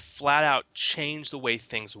simply flat out changed the way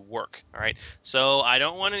things work. All right. So I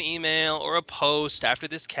don't want an email or a post after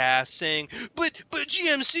this cast saying, but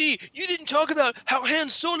GMC, you didn't talk about how Han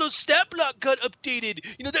Solo's stat block got updated.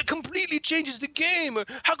 You know, that completely changes the game. Or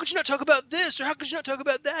how could you not talk about this? Or how could you not talk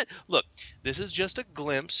about that? Look, this is just a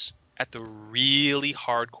glimpse at the really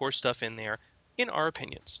hardcore stuff in there, in our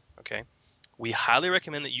opinions. Okay. We highly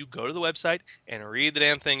recommend that you go to the website and read the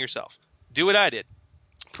damn thing yourself. Do what I did.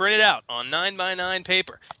 Print it out on 9x9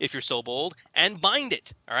 paper, if you're so bold, and bind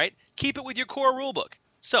it, all right? Keep it with your core rulebook.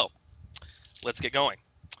 So, let's get going.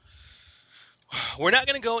 We're not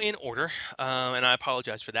going to go in order, and I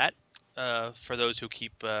apologize for that. for those who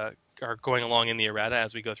are going along in the errata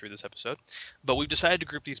as we go through this episode. But we've decided to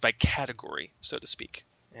group these by category, so to speak,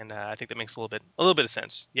 and I think that makes a little bit of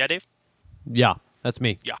sense. Yeah, Dave? Yeah, that's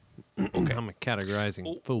me. Yeah. Okay. I'm a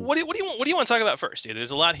categorizing fool. What do you want to talk about first, dude?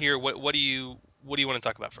 There's a lot here. What do you want to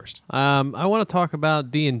talk about first? I want to talk about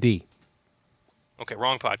D&D. Okay,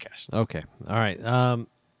 wrong podcast. Okay, all right.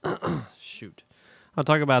 Shoot, I'll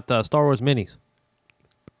talk about Star Wars minis.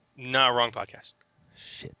 Not wrong podcast.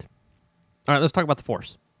 Shit. All right, let's talk about the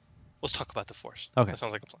Force. Let's talk about the Force. Okay. That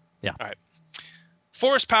sounds like a plan. Yeah. All right.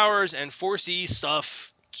 Force powers and Force-y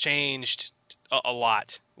stuff changed a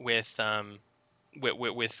lot with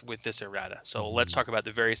this errata. So let's talk about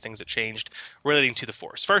the various things that changed relating to the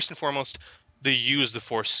Force. First and foremost, the use the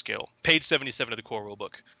Force skill. Page 77 of the core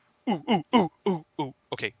rulebook. Ooh.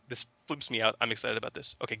 Okay, this flips me out. I'm excited about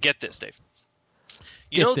this. Okay, get this, Dave.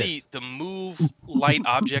 You know the move light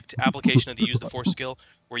object application of the use the Force skill,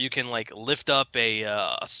 where you can like lift up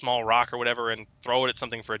a small rock or whatever and throw it at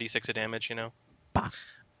something for a d6 of damage. You know. Bah.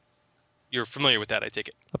 You're familiar with that, I take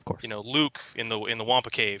it. Of course. You know, Luke in the Wampa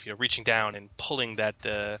cave, reaching down and pulling that.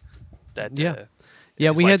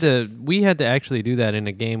 Yeah, we had to actually do that in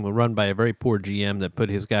a game run by a very poor GM that put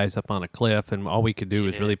his guys up on a cliff, and all we could do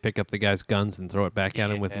was really pick up the guy's guns and throw it back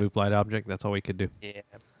at him with move light object. That's all we could do. Yeah,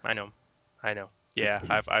 I know. Yeah,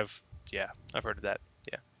 I've heard of that.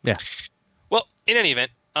 Yeah. Yeah. Well, in any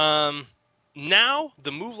event, now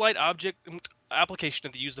the move light object application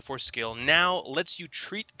of the use the Force skill now lets you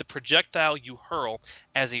treat the projectile you hurl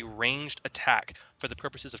as a ranged attack for the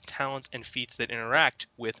purposes of talents and feats that interact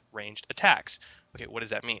with ranged attacks. Okay, what does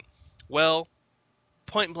that mean? Well,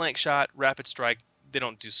 point blank shot, rapid strike, they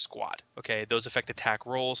don't do squat. Okay, those affect attack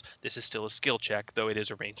rolls. This is still a skill check, though it is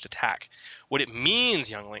a ranged attack. What it means,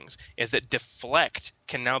 younglings, is that deflect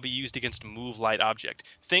can now be used against move light object.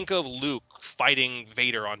 Think of Luke fighting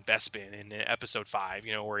Vader on Bespin in Episode 5,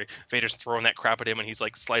 where Vader's throwing that crap at him and he's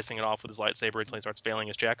like slicing it off with his lightsaber until he starts failing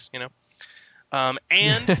his checks, and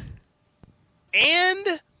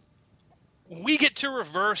we get to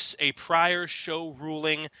reverse a prior show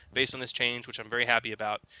ruling based on this change, which I'm very happy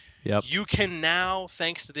about. Yep. You can now,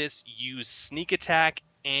 thanks to this, use sneak attack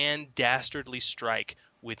and dastardly strike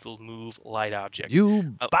with move light object.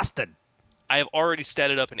 You bastard! I have already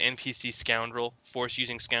statted up an NPC scoundrel, Force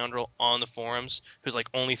using scoundrel, on the forums, who's like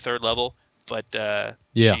only 3rd level, but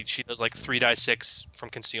she does like 3d6 from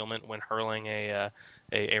concealment when hurling a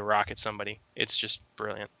rock at somebody. It's just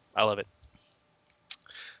brilliant. I love it.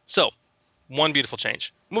 So, one beautiful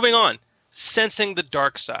change. Moving on. Sensing the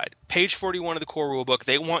dark side. Page 41 of the core rulebook,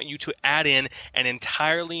 they want you to add in an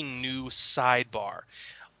entirely new sidebar.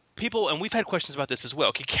 People, and we've had questions about this as well.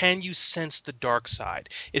 Okay, can you sense the dark side?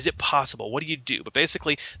 Is it possible? What do you do? But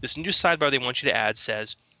basically, this new sidebar they want you to add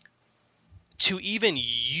says, to even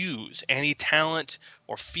use any talent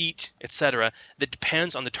or feat, etc., that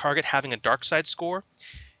depends on the target having a dark side score,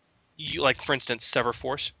 like, for instance, Sever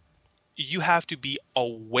Force, you have to be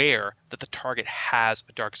aware that the target has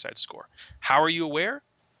a dark side score. How are you aware?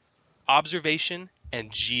 Observation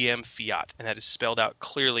and GM fiat, and that is spelled out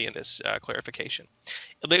clearly in this clarification.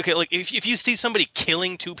 Okay, like if you see somebody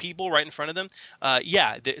killing 2 people right in front of them,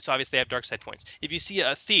 it's obvious they have dark side points. If you see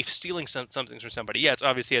a thief stealing something from somebody, it's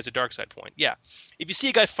obviously has a dark side point. Yeah. If you see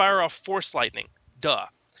a guy fire off force lightning, duh.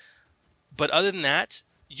 But other than that,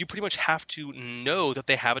 you pretty much have to know that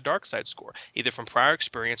they have a dark side score, either from prior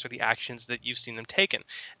experience or the actions that you've seen them taken.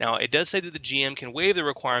 Now, it does say that the GM can waive the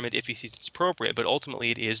requirement if he sees it's appropriate, but ultimately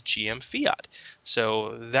it is GM fiat.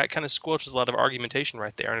 So that kind of squelches a lot of argumentation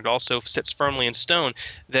right there, and it also sits firmly in stone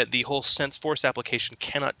that the whole Sense Force application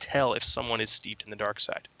cannot tell if someone is steeped in the dark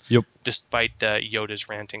side. Yep. Despite Yoda's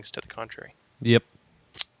rantings to the contrary. Yep.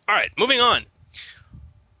 All right, moving on.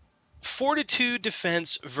 Fortitude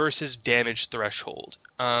defense versus damage threshold.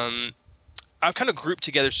 I've kind of grouped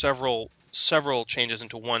together several changes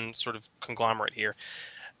into one sort of conglomerate here.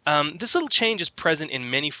 This little change is present in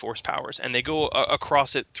many force powers, and they go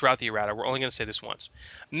across it throughout the errata. We're only going to say this once.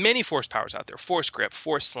 Many force powers out there, Force Grip,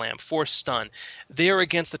 Force Slam, Force Stun, they are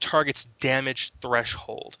against the target's damage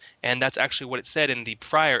threshold. And that's actually what it said in the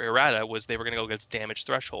prior errata, was they were going to go against damage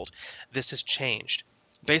threshold. This has changed.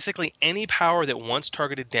 Basically, any power that once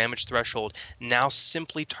targeted damage threshold now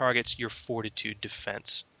simply targets your Fortitude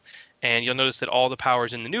defense. And you'll notice that all the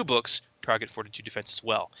powers in the new books target Fortitude defense as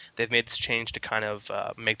well. They've made this change to kind of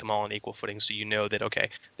make them all on equal footing, so you know that,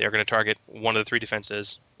 okay, they're going to target one of the 3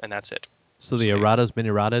 defenses, and that's it. So the errata's been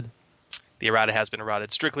errated? The errata has been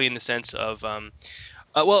errated, strictly in the sense of,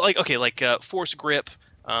 Force Grip,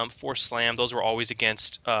 Force Slam, those were always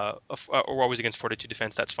against Fortitude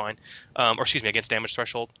Defense. That's fine. Against Damage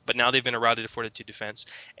Threshold. But now they've been eroded to Fortitude Defense.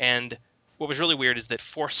 And what was really weird is that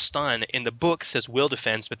Force Stun in the book says Will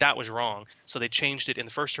Defense, but that was wrong. So they changed it in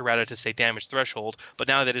the first errata to say Damage Threshold, but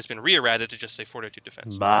now that it's been re-errated to just say Fortitude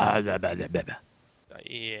Defense.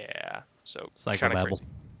 Yeah. So kind of crazy.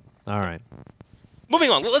 All right. Moving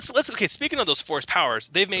on. Okay, speaking of those Force powers,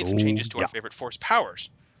 they've made some changes to our favorite Force powers.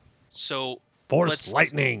 So Force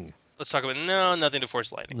Lightning. Let's talk about nothing to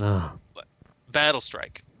Force Lightning. No. But Battle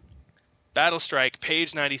Strike. Battle Strike,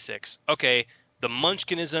 page 96. Okay, the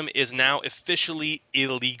Munchkinism is now officially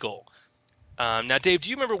illegal. Now, Dave, do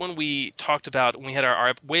you remember when we had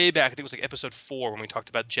our way back, I think it was like episode 4, when we talked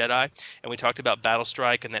about Jedi, and we talked about Battle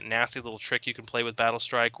Strike and that nasty little trick you can play with Battle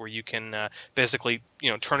Strike where you can basically,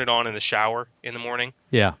 turn it on in the shower in the morning?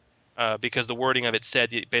 Yeah. Because the wording of it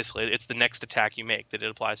said basically it's the next attack you make that it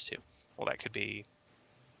applies to. Well, that could be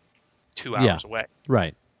 2 hours away.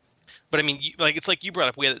 Right. But I mean, it's like you brought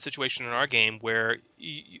up. We had that situation in our game where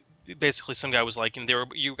basically some guy was like,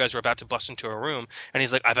 you guys were about to bust into a room, and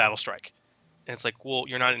he's like, "I Battle Strike," and it's like, "Well,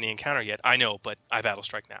 you're not in the encounter yet." I know, but I Battle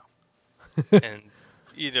Strike now, and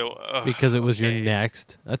because it was your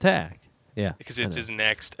next attack. Yeah. Because it's his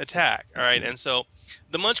next attack. All right, and so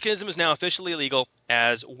the Munchkinism is now officially illegal,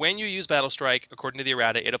 as when you use Battle Strike, according to the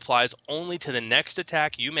errata, it applies only to the next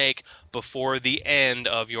attack you make before the end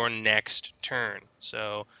of your next turn.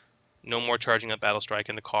 So no more charging up Battle Strike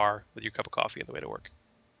in the car with your cup of coffee on the way to work.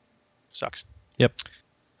 Sucks. Yep.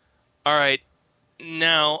 All right.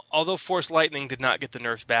 Now, although Force Lightning did not get the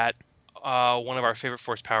nerf bat, one of our favorite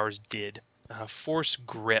Force powers did. Force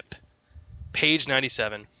Grip. Page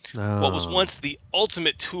 97. What was once the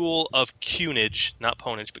ultimate tool of Qnage, not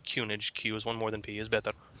Ponage, but Qnage. Q is one more than P, is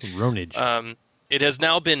better. Ronage. It has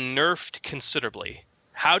now been nerfed considerably.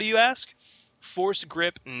 How do you ask? Force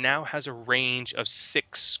Grip now has a range of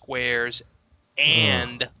 6 squares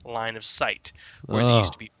and line of sight, whereas it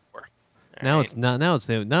used to be 4. Now it's not. Now it's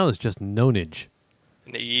just nonage.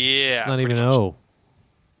 Yeah. It's not even O.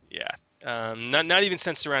 Yeah. Not even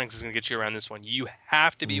sense surroundings is going to get you around this one. You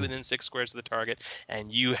have to be within 6 squares of the target,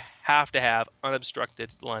 and you have to have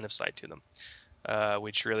unobstructed line of sight to them,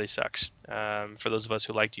 which really sucks for those of us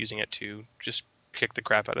who liked using it to just kick the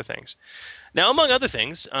crap out of things. Now, among other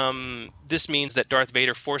things, this means that Darth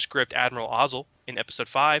Vader force-gripped Admiral Ozzel in Episode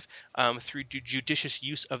 5 through judicious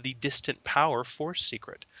use of the Distant Power Force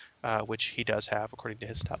secret, which he does have, according to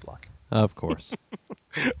his stat block. Of course.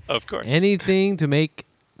 Of course. Anything to make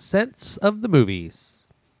sense of the movies.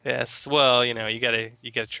 Yes. Well, you gotta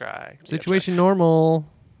try. Situation normal.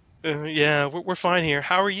 Yeah, we're fine here.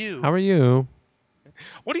 How are you? How are you?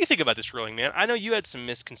 What do you think about this ruling, man? I know you had some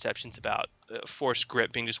misconceptions about Force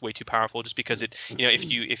Grip being just way too powerful, just because it, if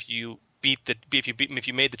you made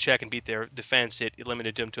the check and beat their defense, it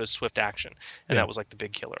limited them to a swift action, and that was like the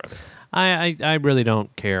big killer of it. I really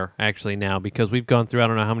don't care actually now, because we've gone through I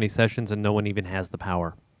don't know how many sessions and no one even has the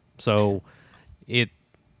power. So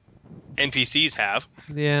NPCs have.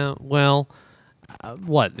 Yeah, well,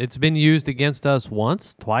 what? It's been used against us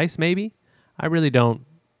once, twice, maybe? I really don't.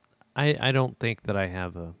 I don't think that I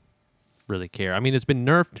have really care. I mean, it's been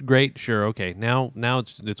nerfed, great, sure, okay. Now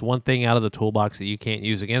it's one thing out of the toolbox that you can't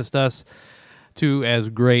use against us to as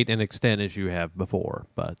great an extent as you have before.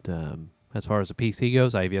 But as far as the PC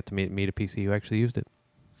goes, I have yet to meet a PC who actually used it.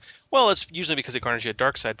 Well, it's usually because it garners you a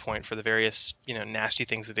dark side point for the various nasty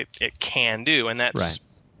things that it can do, and that's right.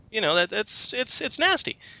 It's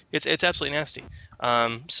nasty. It's absolutely nasty.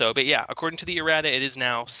 But yeah, according to the errata, it is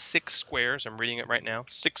now 6 squares. I'm reading it right now.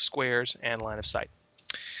 6 squares and line of sight.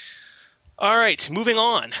 All right, moving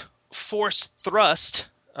on. Force Thrust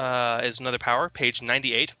is another power, page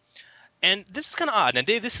 98. And this is kind of odd. Now,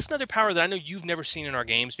 Dave, this is another power that I know you've never seen in our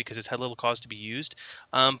games because it's had little cause to be used.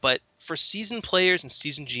 But for seasoned players and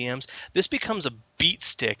seasoned GMs, this becomes a beat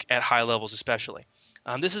stick at high levels especially.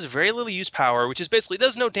 This is very little use power, which is basically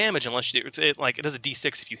does no damage unless it does a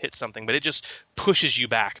d6 if you hit something, but it just pushes you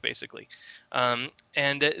back basically.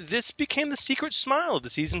 This became the secret smile of the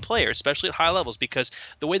seasoned player, especially at high levels, because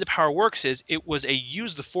the way the power works is it was a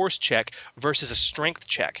use the force check versus a strength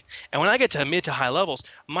check. And when I get to mid to high levels,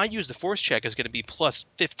 my use the force check is going to be plus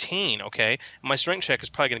 15, okay? And my strength check is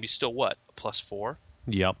probably going to be still what? Plus 4?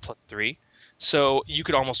 Yep. Plus 3? So you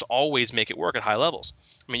could almost always make it work at high levels.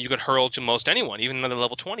 I mean, you could hurl to most anyone, even another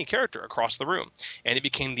level 20 character across the room. And it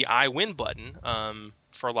became the I win button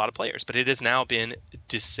for a lot of players. But it has now been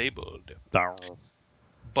disabled.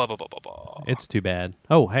 It's too bad.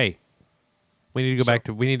 Oh, hey. We need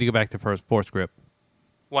to go back to first force grip.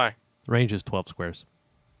 Why? Range is 12 squares.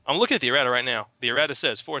 I'm looking at the errata right now. The errata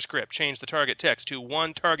says Force Grip. Change the target text to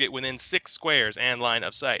one target within 6 squares and line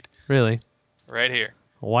of sight. Really? Right here.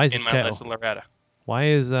 Why is in my lesson errata? Why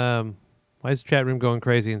is the chat room going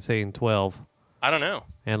crazy and saying 12? I don't know.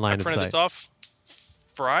 And line of sight. I printed this off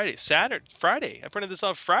Friday. I printed this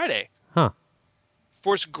off Friday. Huh.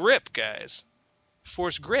 Force Grip, guys.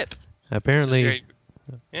 Force Grip. Apparently.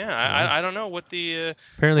 I don't know what the.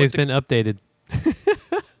 Apparently, it's been updated.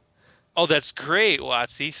 Oh, that's great,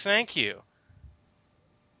 Watsy. Thank you.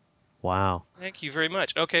 Wow. Thank you very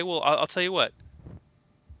much. Okay, well, I'll tell you what.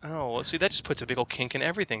 Oh, well, see, that just puts a big old kink in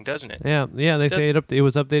everything, doesn't it? Yeah. They say it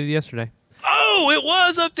was updated yesterday. Oh, it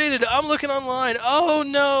was updated. I'm looking online. Oh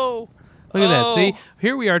no. Look at that. See,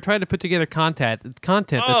 here we are trying to put together content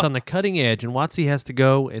that's on the cutting edge, and Watsy has to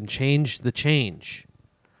go and change the change.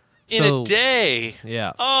 In a day.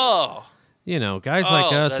 Yeah. Oh. You know, guys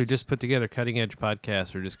like us who just put together cutting-edge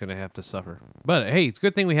podcasts are just going to have to suffer. But, hey, it's a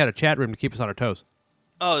good thing we had a chat room to keep us on our toes.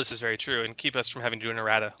 Oh, this is very true, and keep us from having to do an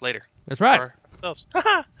errata later. That's right. Ourselves.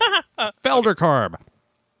 Felder Carb.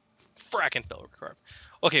 Frackin' Felder Carb.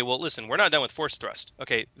 Okay, well, listen, we're not done with Force Thrust.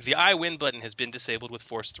 Okay, the I win button has been disabled with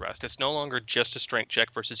Force Thrust. It's no longer just a Strength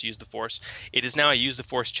check versus Use the Force. It is now a Use the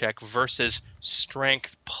Force check versus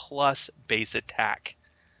Strength plus base attack,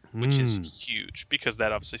 which is huge, because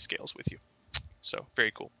that obviously scales with you. So, very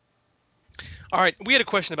cool. All right, we had a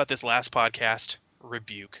question about this last podcast,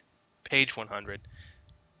 Rebuke, page 100.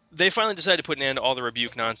 They finally decided to put an end to all the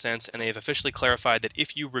Rebuke nonsense, and they have officially clarified that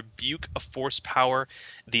if you rebuke a force power,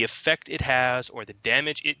 the effect it has or the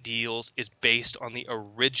damage it deals is based on the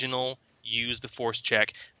original Use the Force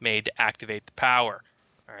check made to activate the power.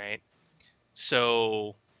 All right?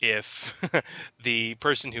 So, if the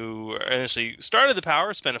person who initially started the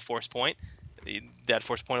power spent a force point, that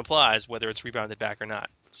force point applies, whether it's rebounded back or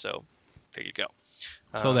not. So, there you go.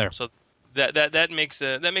 So that makes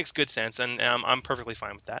good sense, and I'm perfectly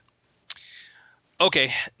fine with that.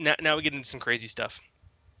 Okay, now we get into some crazy stuff.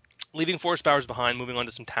 Leaving force powers behind, moving on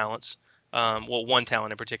to some talents. Well, one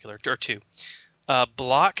talent in particular, or two.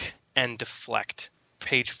 Block and deflect,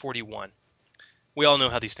 page 41. We all know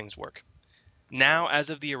how these things work. Now,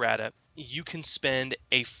 as of the errata, you can spend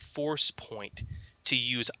a force point to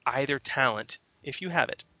use either talent, if you have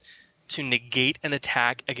it, to negate an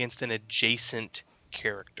attack against an adjacent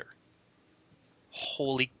character.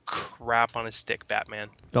 Holy crap on a stick, Batman.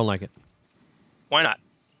 Don't like it. Why not?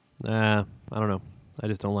 I don't know. I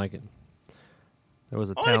just don't like it. There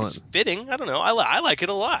was a talent. I think it's fitting. I don't know. I like it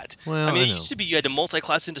a lot. Well, I mean, it used to be you had to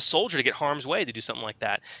multi-class into soldier to get harm's way to do something like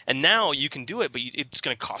that. And now you can do it, but it's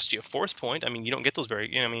going to cost you a force point. I mean, you don't get those that's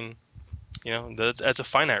a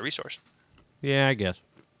finite resource. Yeah, I guess.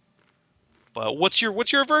 But what's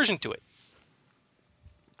your aversion to it?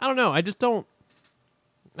 I don't know. I don't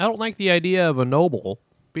like the idea of a noble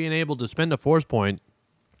being able to spend a force point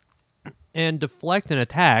and deflect an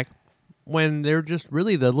attack when they're just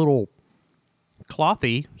really the little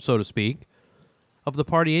clothy, so to speak, of the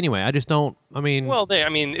party anyway. I just don't. I mean, well,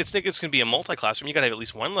 it's going to be a multi-classroom. You got to have at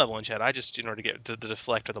least one level in Jedi just in order to get the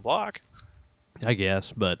deflect or the block. I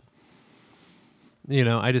guess, but I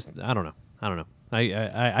don't know.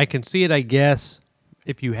 I can see it, I guess,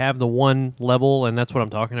 if you have the one level, and that's what I'm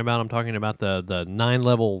talking about. I'm talking about the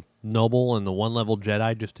 9-level noble and the 1-level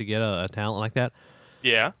Jedi just to get a talent like that.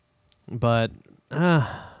 Yeah. But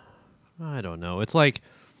I don't know. It's like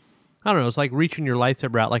It's like reaching your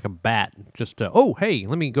lightsaber out like a bat. Just hey,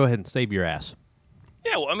 let me go ahead and save your ass.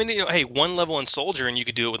 Yeah. Well, I mean, hey, one level in soldier, and you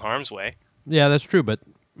could do it with harm's way. Yeah, that's true. But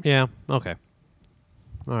yeah, okay.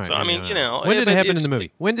 All right. So I mean, when did it happen in the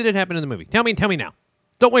movie? When did it happen in the movie? Tell me now.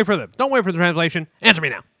 Don't wait for the translation. Answer me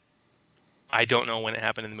now. I don't know when it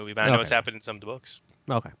happened in the movie, but I know it's happened in some of the books.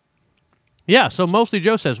 Okay. Yeah, so mostly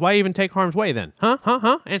Joe says, why even take harm's way then?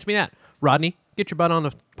 Huh? Answer me that. Rodney, get your butt on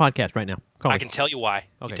the podcast right now. I can tell you why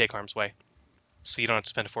you take harm's way. So you don't have to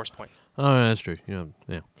spend a force point. Oh, that's true. Yeah.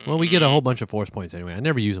 Well, we get a whole bunch of force points anyway. I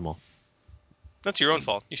never use them all. That's your own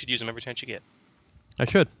fault. You should use them every chance you get. I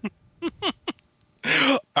should.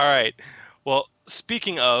 All right. Well,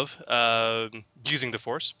 speaking of using the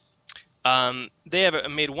Force, they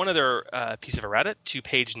have made one other piece of errata to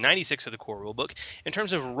page 96 of the core rulebook in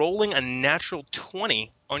terms of rolling a natural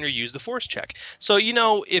 20 on your Use the Force check. So,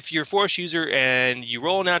 if you're a Force user and you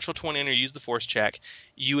roll a natural 20 on your Use the Force check,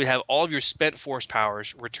 you would have all of your spent Force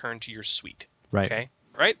powers returned to your suite. Right. Okay?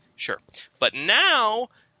 Right? Sure. But now,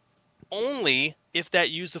 only if that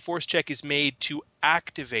Use the Force check is made to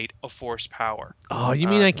activate a Force power. Oh, you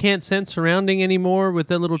mean I can't sense surrounding anymore with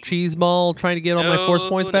that little cheese ball trying to get all my Force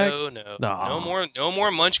points back? No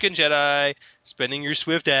more Munchkin Jedi spending your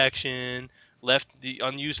swift action left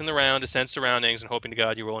unused in the round to sense surroundings and hoping to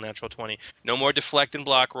God you roll a natural 20. No more deflect and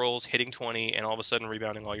block rolls, hitting 20, and all of a sudden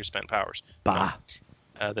rebounding all your spent powers. Bah.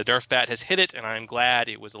 No. The Nerf bat has hit it, and I'm glad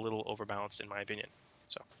it was a little overbalanced in my opinion.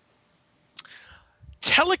 So,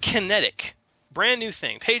 telekinetic, brand new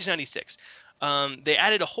thing, page 96. They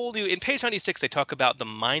added a whole new... In page 96, they talk about the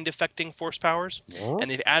mind-affecting force powers,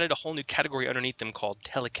 and they've added a whole new category underneath them called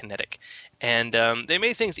telekinetic. And they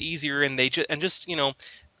made things easier, and they just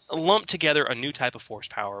lump together a new type of force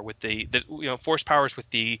power with the force powers with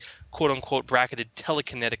the quote-unquote bracketed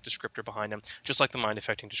telekinetic descriptor behind them, just like the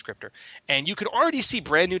mind-affecting descriptor. And you can already see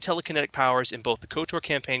brand new telekinetic powers in both the KOTOR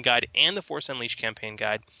campaign guide and the Force Unleashed campaign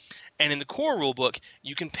guide. And in the core rulebook,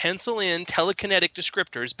 you can pencil in telekinetic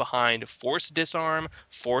descriptors behind force disarm,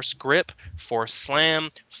 force grip, force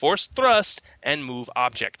slam, force thrust, and move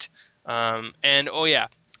object.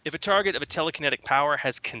 If a target of a telekinetic power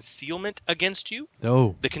has concealment against you,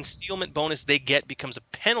 the concealment bonus they get becomes a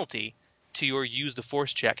penalty to your use the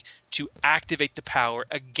force check to activate the power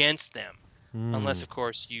against them. Unless, of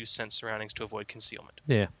course, you sense surroundings to avoid concealment.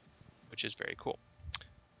 Yeah. Which is very cool.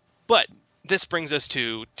 But this brings us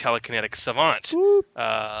to Telekinetic Savant,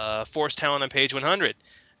 Force talent on page 100.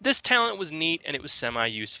 This talent was neat and it was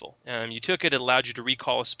semi-useful. You took it allowed you to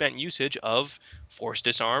recall a spent usage of Force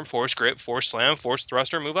Disarm, Force Grip, Force Slam, Force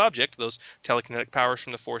Thrust, or Move Object, those telekinetic powers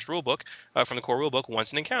from the Force rulebook, from the core rulebook,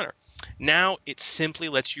 once an encounter. Now it simply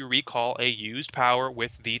lets you recall a used power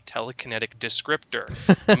with the telekinetic descriptor,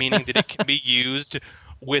 meaning that it can be used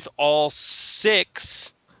with all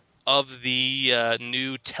 6 of the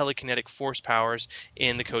new telekinetic force powers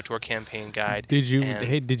in the KOTOR campaign guide. Did you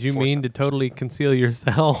mean to totally conceal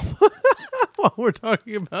yourself while we're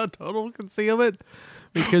talking about total concealment?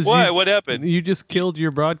 Because what happened? You just killed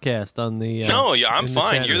your broadcast on the. No, I'm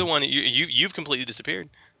fine. You're the one. You've completely disappeared.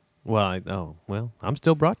 Well, I'm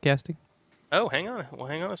still broadcasting. Oh, hang on. Well,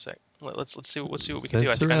 hang on a sec. Let's see what we can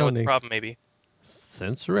do. I think I know what the problem may be.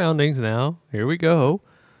 Sense surroundings now. Here we go.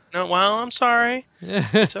 No, well, I'm sorry.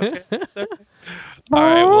 It's okay. It's okay. All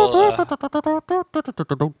right. Well, I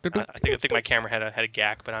think my camera had a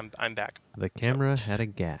gack, but I'm back. The camera had a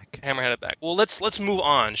gack. Camera had a back. Well, let's move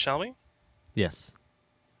on, shall we? Yes.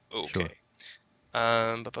 Okay. Sure.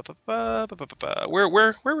 Where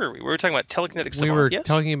were we? We were talking about telekinetic savant. We were yes?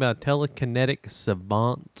 talking about telekinetic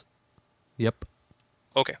savant. Yep.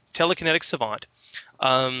 Okay. Telekinetic savant.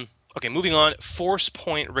 Okay. Moving on. Force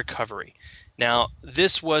point recovery. Now,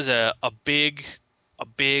 this was a big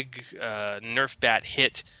Nerf bat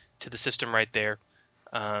hit to the system right there.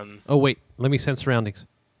 Oh, wait. Let me sense surroundings.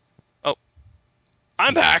 Oh.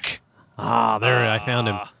 I'm back! There, I found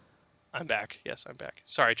him. I'm back. Yes, I'm back.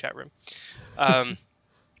 Sorry, chat room.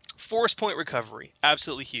 Force point recovery.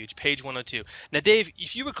 Absolutely huge. Page 102. Now, Dave,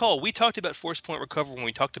 if you recall, we talked about force point recovery when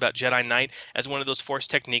we talked about Jedi Knight as one of those force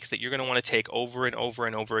techniques that you're going to want to take over and over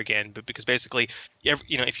and over again. But because basically, if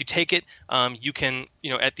you take it, you can,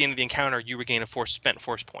 at the end of the encounter, you regain a spent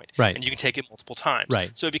force point. Right. And you can take it multiple times.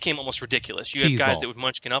 Right. So it became almost ridiculous. You have guys that would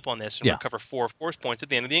munchkin up on this and recover 4 force points at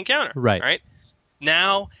the end of the encounter. Right. Right?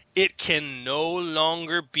 Now, it can no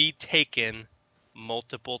longer be taken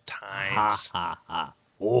multiple times.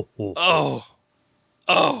 Oh,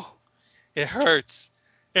 it hurts.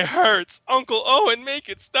 It hurts. Uncle Owen, make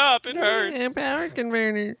it stop. It hurts. Yeah, power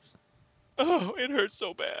converters. Oh, it hurts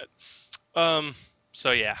so bad.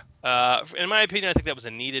 So yeah. In my opinion, I think that was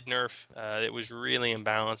a needed nerf. It was really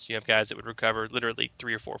imbalanced. You have guys that would recover literally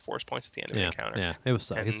 3 or 4 force points at the end of the encounter. Yeah, it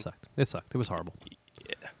sucked. It sucked. It was horrible.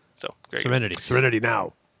 Yeah. So great. Serenity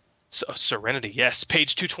now. So, Serenity, yes.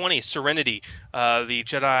 Page 220, Serenity, the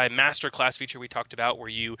Jedi Master Class feature we talked about where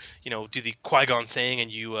you do the Qui-Gon thing and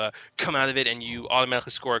you come out of it and you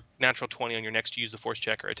automatically score a natural 20 on your next use the Force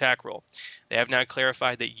check or attack roll. They have now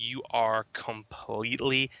clarified that you are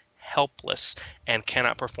completely helpless and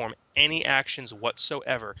cannot perform any actions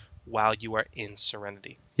whatsoever while you are in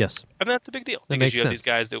Serenity. Yes. I mean, that's a big deal that because you have sense. these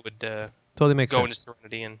guys that would totally makes go sense. into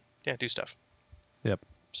Serenity and do stuff. Yep.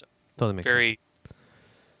 So, totally makes sense.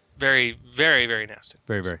 Very, very, very nasty.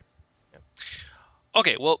 Very, very. Yeah.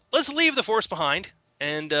 Okay, well, let's leave the Force behind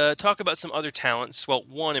and talk about some other talents. Well,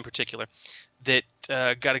 one in particular that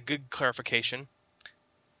got a good clarification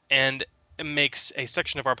and makes a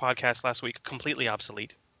section of our podcast last week completely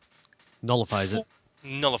obsolete. Nullifies it.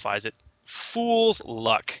 Nullifies it. Fool's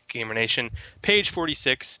Luck, Gamer Nation. Page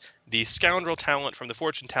 46, the Scoundrel talent from the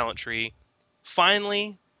Fortune talent tree.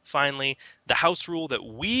 Finally, the house rule that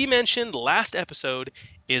we mentioned last episode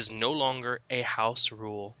is no longer a house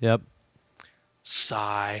rule. Yep.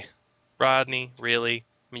 Sigh. Rodney, really?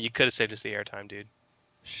 I mean, you could have saved us the airtime, dude.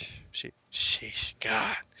 Sheesh.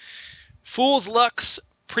 God. Fool's Luck's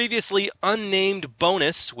previously unnamed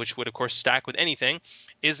bonus, which would of course stack with anything,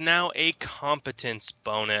 is now a competence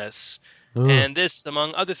bonus. And this,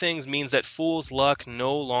 among other things, means that Fool's Luck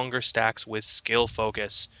no longer stacks with skill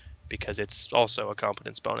focus, because it's also a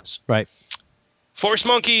competence bonus. Right. Force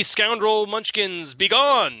Monkey, Scoundrel, Munchkins,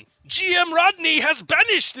 begone! GM Rodney has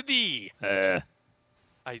banished thee! I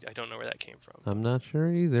don't know where that came from. I'm not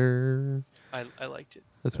sure either. I liked it.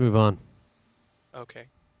 Let's move on. Okay.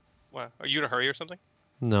 Wow. Are you in a hurry or something?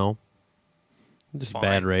 No. Just Fine.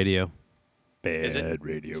 bad radio. Is it? Bad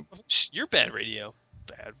radio. You're bad radio.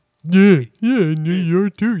 Bad. Yeah,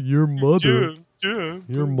 you're too. Your mother. Yeah.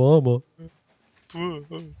 Your mama.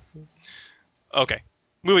 Okay.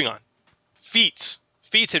 Moving on. Feats.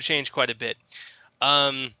 Feats have changed quite a bit.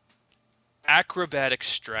 Acrobatic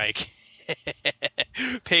Strike.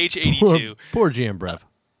 Page 82. Poor GM Brev.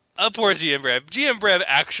 Poor GM Brev. GM Brev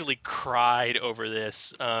actually cried over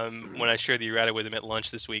this when I shared the errata with him at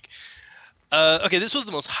lunch this week. Okay, this was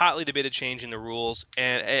the most hotly debated change in the rules,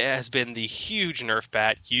 and it has been the huge nerf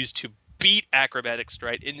bat used to beat Acrobatic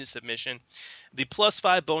Strike into submission. The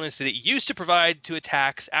 +5 bonus that it used to provide to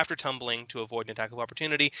attacks after tumbling to avoid an attack of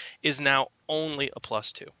opportunity is now only a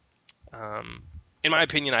 +2. In my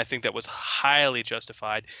opinion, I think that was highly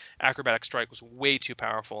justified. Acrobatic Strike was way too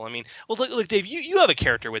powerful. I mean, well, look, Dave, you have a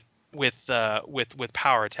character with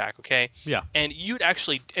power attack, okay? Yeah. And you'd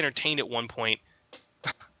actually entertained at one point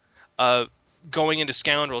going into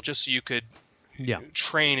Scoundrel just so you could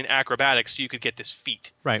train in acrobatics so you could get this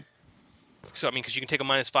feat. Right. So, I mean, because you can take a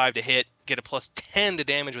 -5 to hit, get a +10 to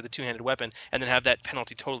damage with a two-handed weapon, and then have that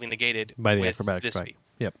penalty totally negated By the with acrobatic this strike. feat.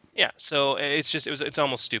 Yep. Yeah, so it's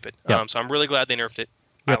almost stupid. Yep. So I'm really glad they nerfed it.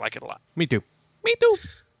 Yep. I like it a lot. Me too. Me too.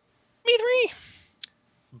 Me three.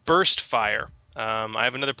 Burst Fire. I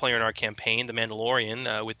have another player in our campaign, the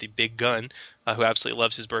Mandalorian, with the big gun, who absolutely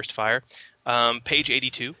loves his Burst Fire. Page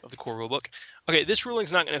 82 of the core rulebook. Okay, this ruling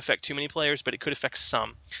is not going to affect too many players, but it could affect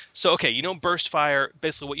some. So, okay, Burst Fire,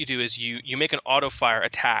 basically what you do is you make an auto-fire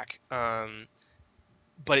attack,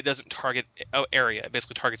 but it doesn't target area. It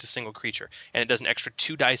basically targets a single creature, and it does an extra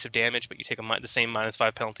 2 dice of damage, but you take the same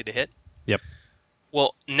 -5 penalty to hit. Yep.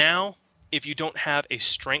 Well, now, if you don't have a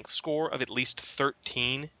strength score of at least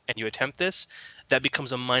 13 and you attempt this, that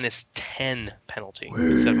becomes a -10 penalty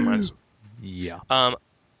instead of a minus. Yeah.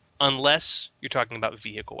 Unless you're talking about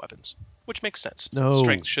vehicle weapons, which makes sense. No.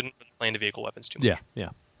 Strength shouldn't play into vehicle weapons too much. Yeah.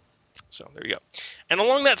 So there you go. And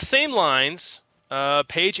along that same lines,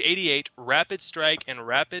 page 88, Rapid Strike and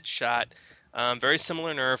Rapid Shot. Very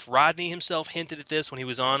similar nerf. Rodney himself hinted at this when he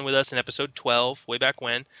was on with us in episode 12, way back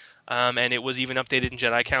when. And it was even updated in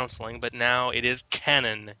Jedi Counseling, but now it is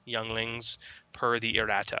canon, younglings, per the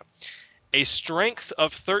errata. A strength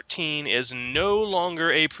of 13 is no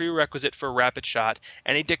longer a prerequisite for Rapid Shot,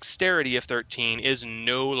 and a dexterity of 13 is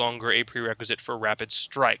no longer a prerequisite for Rapid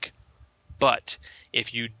Strike. But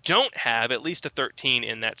if you don't have at least a 13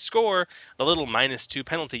 in that score, the little -2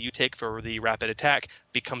 penalty you take for the rapid attack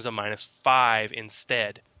becomes a -5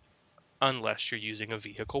 instead, unless you're using a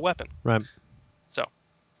vehicle weapon. Right. So,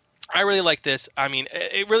 I really like this. I mean,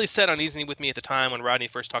 it really sat uneasy with me at the time when Rodney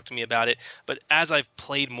first talked to me about it. But as I've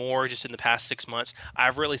played more just in the past 6 months,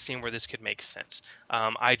 I've really seen where this could make sense.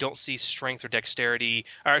 I don't see strength or dexterity,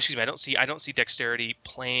 or excuse me, I don't see dexterity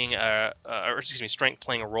playing, strength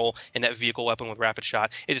playing a role in that vehicle weapon with rapid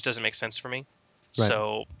shot. It just doesn't make sense for me. Right.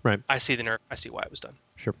 So Right. I see the nerf. I see why it was done.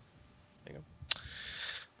 Sure.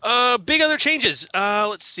 Big other changes.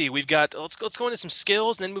 Let's see. We've got. Let's go into some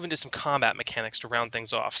skills and then move into some combat mechanics to round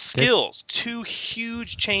things off. Skills. 2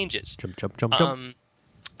 huge changes. Jump.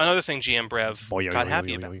 Another thing GM Brev got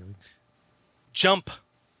happy about. Jump.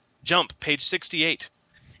 Page 68.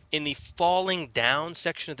 In the falling down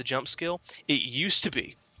section of the jump skill, it used to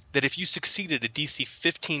be that if you succeeded a DC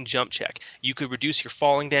 15 jump check, you could reduce your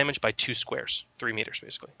falling damage by 2 squares, 3 meters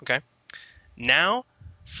basically. Okay. Now,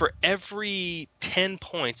 for every 10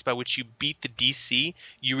 points by which you beat the DC,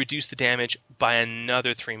 you reduce the damage by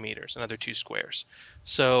another 3 meters, another 2 squares.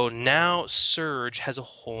 So now Surge has a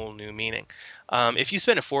whole new meaning. If you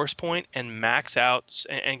spend a force point and max out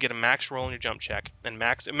and get a max roll in your jump check, and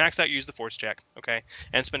max out, use the force check, okay,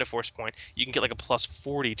 and spend a force point, you can get like a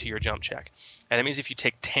 +40 to your jump check. And that means if you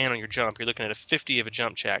take 10 on your jump, you're looking at a 50 of a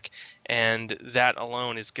jump check, and that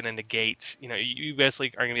alone is going to negate, you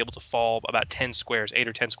basically are going to be able to fall about 10 squares, 8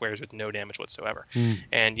 or 10 squares with no damage whatsoever.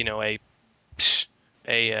 And,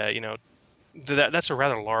 that's a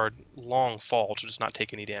rather long fall to just not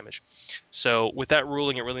take any damage. So with that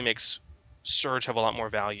ruling, it really makes Surge have a lot more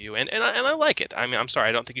value, and I like it. I mean, I'm sorry,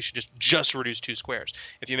 I don't think you should just reduce 2 squares.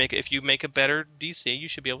 If you make a better DC, you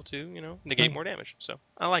should be able to negate more damage. So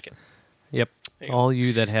I like it. Yep. All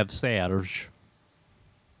you that have Serge.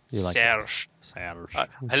 You like Serge. Serge.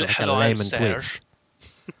 Hello, I'm Serge.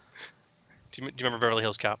 Do you remember Beverly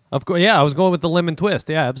Hills Cop? Of course, yeah. I was going with the lemon twist.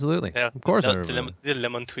 Yeah, absolutely. Yeah, of course I the remember.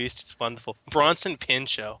 lemon twist. It's wonderful. Bronson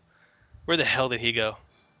Pinchot. Where the hell did he go?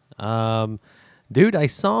 Dude, I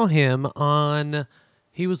saw him on.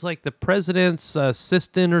 He was like the president's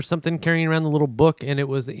assistant or something, carrying around the little book, and it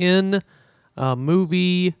was in a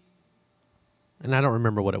movie, and I don't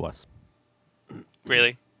remember what it was.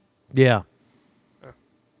 Really? Yeah.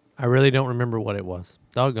 I really don't remember what it was.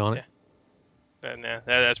 Doggone it.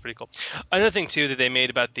 That's pretty cool. Another thing too that they made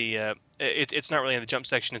about the it's not really in the jump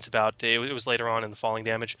section. It's about it was later on in the falling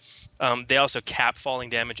damage. They also cap falling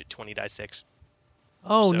damage at 20 die 6.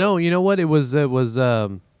 Oh no! You know what? It was.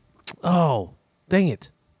 Oh, dang it!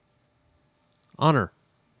 Honor,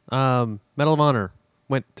 Medal of Honor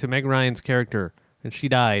went to Meg Ryan's character, and she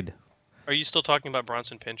died. Are you still talking about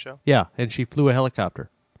Bronson Pinchot? Yeah, and she flew a helicopter,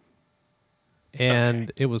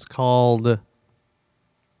 and it was called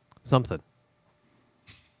something.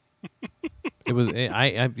 It was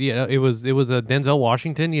it was a Denzel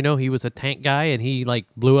Washington. You know, he was a tank guy, and he like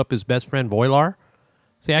blew up his best friend Voilar.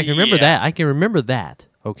 See, I can remember that. I can remember that.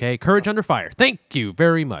 Okay, Courage Under Fire. Thank you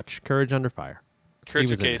very much. Courage Under Fire.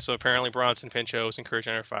 Okay, so apparently Bronson Pinchot was in Courage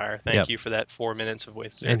Under Fire. Thank you for that 4 minutes of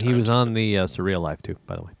wasted And he was on the Surreal Life too,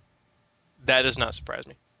 by the way. That does not surprise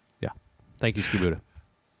me. Yeah. Thank you, Skibuda.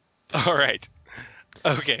 All right.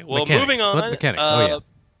 Okay. Well, Mechanics. moving on. What mechanics?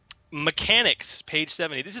 Mechanics, page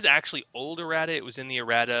 70. This is actually old errata. It was in the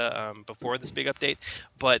errata before this big update,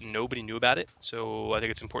 but nobody knew about it. So I think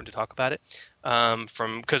it's important to talk about it.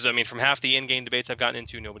 From half the in-game debates I've gotten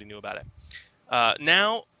into, nobody knew about it.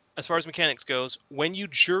 Now, as far as mechanics goes, when you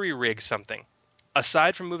jury rig something,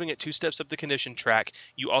 aside from moving it 2 steps up the condition track,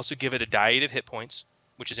 you also give it a dyad of hit points,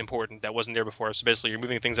 which is important. That wasn't there before. So basically, you're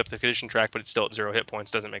moving things up the condition track, but it's still at 0 hit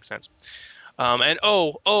points. Doesn't make sense.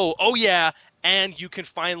 And you can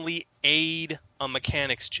finally aid a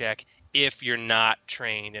mechanics check if you're not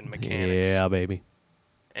trained in mechanics. Yeah, baby.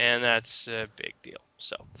 And that's a big deal.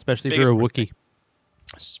 So especially if you're a Wookiee.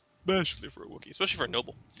 Especially for a Wookiee. Especially for a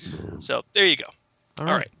noble. So there you go. All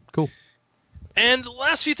right. Cool. And the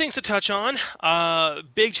last few things to touch on.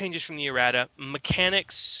 Big changes from the errata.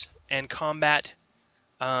 Mechanics and combat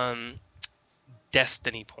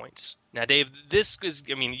destiny points. Now, Dave, this is,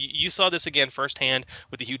 you saw this again firsthand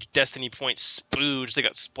with the huge destiny point spooge that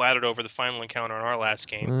got splattered over the final encounter in our last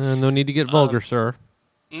game. No need to get vulgar, sir.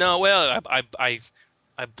 No, well, I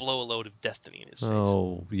blow a load of destiny in his face.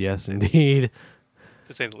 Oh, yes, indeed.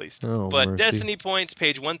 To say the least. Oh, but mercy. Destiny points,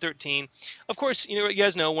 page 113. Of course, you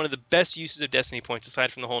guys know one of the best uses of Destiny points,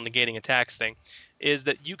 aside from the whole negating attacks thing, is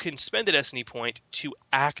that you can spend a Destiny point to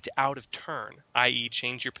act out of turn, i.e.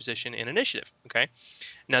 change your position in initiative. Okay.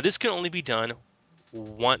 Now, this can only be done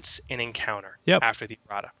once in encounter after the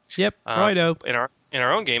errata. Yep, righto. In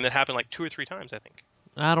our own game, that happened like 2 or 3 times, I think.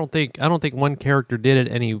 I don't think one character did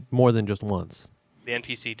it any more than just once. The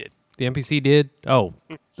NPC did. The NPC did? Oh.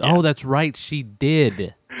 Yeah. Oh, that's right. She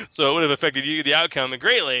did. So it would have affected the outcome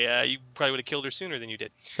greatly. You probably would have killed her sooner than you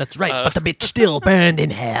did. That's right. But the bitch still burned in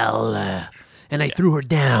hell. And I threw her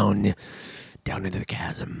down into the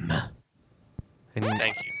chasm. And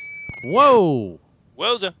thank you. Whoa.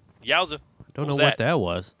 Wowza. Yowza. Don't know what that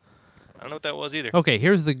was. I don't know what that was either. Okay,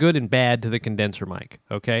 here's the good and bad to the condenser mic,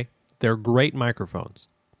 okay? They're great microphones.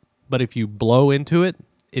 But if you blow into it,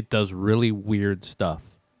 it does really weird stuff.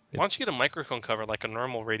 Why don't you get a microphone cover like a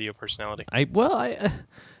normal radio personality? Dude, I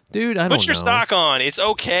don't know. Put your sock on. It's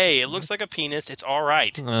okay. It looks like a penis. It's all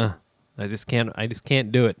right. I just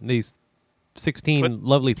can't do it. These 16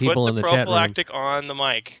 lovely people in the chat room. Put the prophylactic on the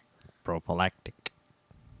mic. Prophylactic.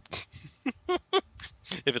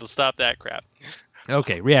 If it'll stop that crap.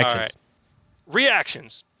 Okay, reactions. All right.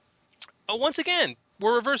 Reactions. Once again,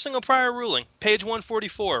 we're reversing a prior ruling. Page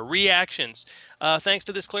 144, reactions. Thanks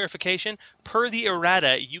to this clarification, per the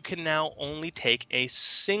errata, you can now only take a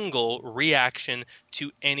single reaction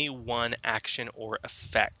to any one action or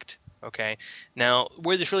effect. Okay. Now,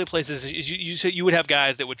 where this really plays is you would have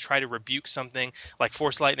guys that would try to rebuke something like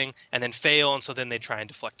Force Lightning and then fail, and so then they try and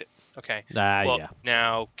deflect it. Okay.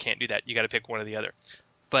 Now can't do that. You got to pick one or the other.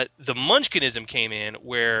 But the Munchkinism came in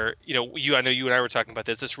where, I know you and I were talking about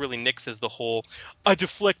this. This really nixes the whole, I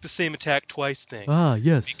deflect the same attack twice thing. Ah,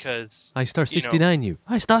 yes. Because I star 69 you.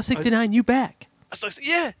 I star 69 you back.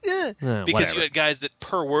 Yeah. Because you had guys that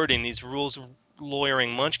per wording, these rules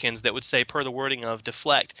lawyering munchkins that would say per the wording of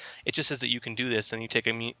deflect, it just says that you can do this and you take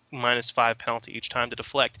a -5 penalty each time to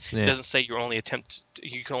deflect. Yeah. It doesn't say you can only attempt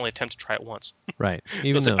to try it once. Right. So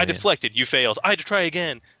it's like, I deflected, you failed. I had to try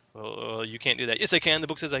again. Well, you can't do that. Yes, I can. The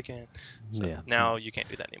book says I can. So Yeah. now you can't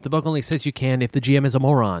do that anymore. The book only says you can if the GM is a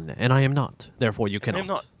moron, and I am not. Therefore, you cannot. I'm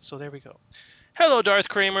not. So there we go. Hello, Darth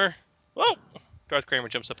Kramer. Oh, Darth Kramer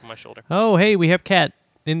jumps up on my shoulder. Oh, hey, we have Cat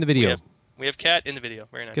in the video. We have Cat in the video.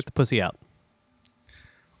 Very nice. Get the pussy out.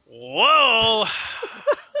 Whoa.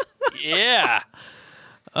 Yeah.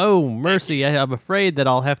 Oh, mercy. I'm afraid that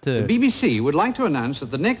I'll have to... The BBC would like to announce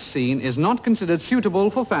that the next scene is not considered suitable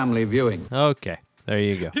for family viewing. Okay, there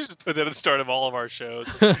you go. You just put that at the start of all of our shows.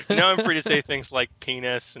 Now I'm free to say things like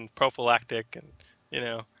penis and prophylactic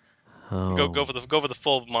and, Oh. go for the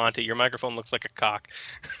full Monty. Your microphone looks like a cock.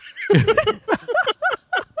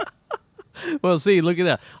 Well, see, look at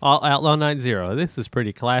that. Outlaw 90. This is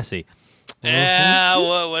pretty classy. Yeah,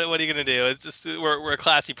 what are you gonna do? It's just we're a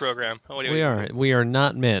classy program. We are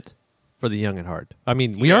not meant for the young at heart. I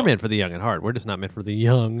mean, we are meant for the young at heart. We're just not meant for the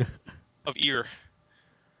young of ear.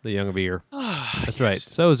 The young of ear. That's right.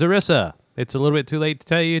 So, Zarissa, it's a little bit too late to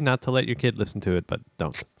tell you not to let your kid listen to it, but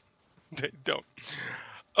don't. Don't.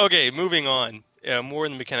 Okay, moving on. More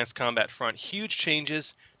in the mechanics combat front. Huge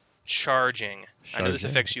changes. Charging. I know this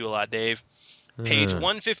affects you a lot, Dave. Page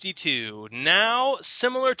 152. Now,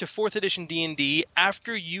 similar to 4th edition D&D,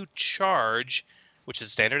 after you charge, which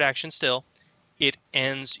is standard action still, it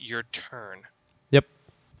ends your turn. Yep.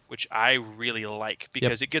 Which I really like,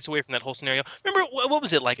 because it gets away from that whole scenario. Remember, what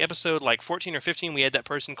was it, like episode 14 or 15, we had that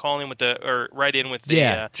person call in with write in with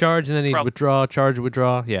the... charge and then he'd withdraw, charge,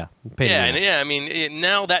 withdraw, I mean,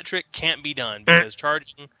 now that trick can't be done, because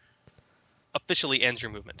charging officially ends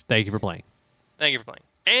your movement. Thank you for playing. Thank you for playing.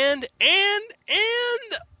 And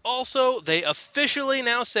also, they officially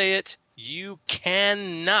now say it, you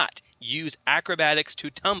cannot use acrobatics to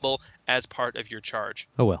tumble as part of your charge.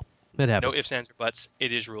 Oh, well. It happens. No ifs, ands, or buts.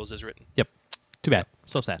 It is rules as written. Yep. Too bad.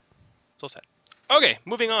 So sad. So sad. Okay,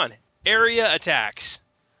 moving on. Area attacks.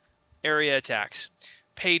 Area attacks.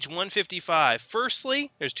 Page 155.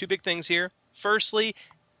 Firstly, there's two big things here. Firstly,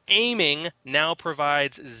 aiming now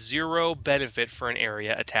provides 0 benefit for an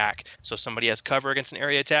area attack. So if somebody has cover against an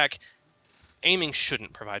area attack, aiming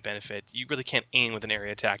shouldn't provide benefit. You really can't aim with an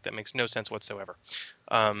area attack. That makes no sense whatsoever.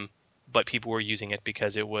 But people were using it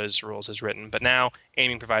because it was rules as written. But now,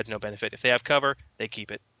 aiming provides no benefit. If they have cover, they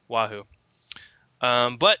keep it. Wahoo.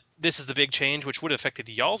 But this is the big change, which would have affected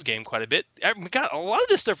y'all's game quite a bit. God, a lot of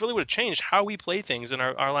this stuff really would have changed how we play things in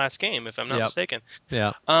our last game, if I'm not mistaken.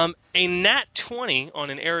 Yeah. A nat 20 on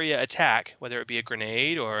an area attack, whether it be a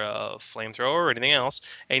grenade or a flamethrower or anything else,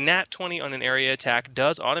 a nat 20 on an area attack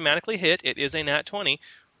does automatically hit. It is a nat 20,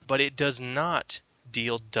 but it does not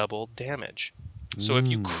deal double damage. So if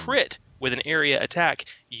you crit with an area attack,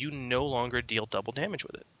 you no longer deal double damage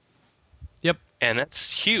with it. Yep. And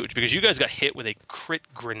that's huge, because you guys got hit with a crit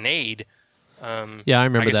grenade. Yeah, I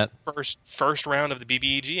remember that. First round of the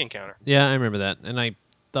BBEG encounter. Yeah, I remember that. And I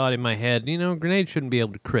thought in my head, grenade shouldn't be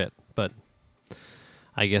able to crit, but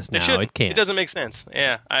I guess now it can. It doesn't make sense.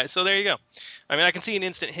 Yeah. So there you go. I mean, I can see an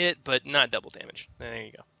instant hit, but not double damage. There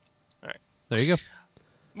you go. All right. There you go.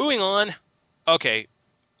 Moving on. Okay.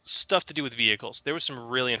 Stuff to do with vehicles. There were some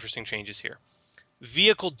really interesting changes here.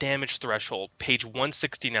 Vehicle damage threshold, page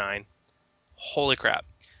 169. Holy crap.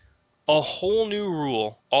 A whole new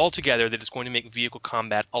rule altogether that is going to make vehicle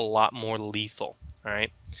combat a lot more lethal. All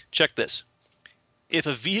right? Check this. If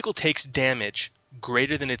a vehicle takes damage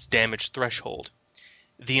greater than its damage threshold,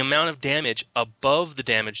 the amount of damage above the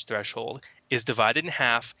damage threshold is divided in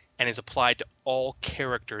half and is applied to all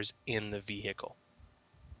characters in the vehicle.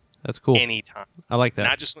 That's cool. Anytime. I like that.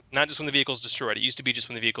 Not just when the vehicle is destroyed. It used to be just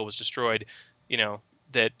when the vehicle was destroyed,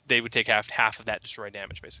 that they would take half of that destroyed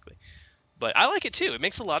damage, basically. But I like it too. It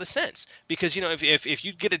makes a lot of sense because if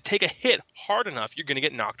you get to take a hit hard enough, you're going to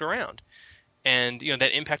get knocked around, and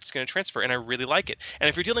that impact is going to transfer. And I really like it. And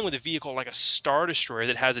if you're dealing with a vehicle like a Star Destroyer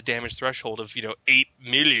that has a damage threshold of 8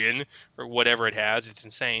 million or whatever it has, it's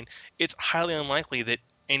insane. It's highly unlikely that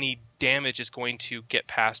any damage is going to get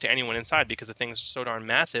past to anyone inside because the thing is so darn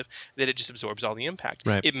massive that it just absorbs all the impact.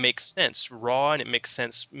 Right. It makes sense raw and it makes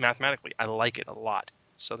sense mathematically. I like it a lot.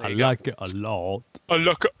 So there you go. I like it a lot. I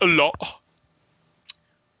like it a lot.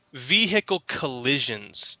 Vehicle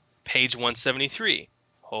collisions, page 173.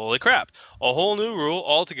 Holy crap. A whole new rule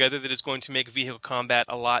altogether that is going to make vehicle combat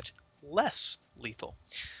a lot less lethal.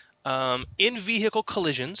 In vehicle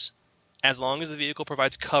collisions, as long as the vehicle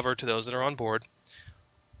provides cover to those that are on board,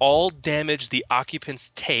 all damage the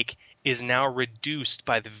occupants take is now reduced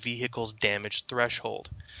by the vehicle's damage threshold.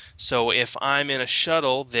 So if I'm in a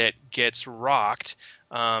shuttle that gets rocked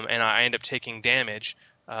and I end up taking damage,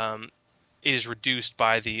 it is reduced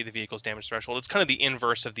by the vehicle's damage threshold. It's kind of the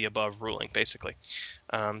inverse of the above ruling, basically.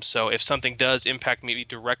 So if something does affect me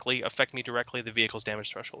directly, the vehicle's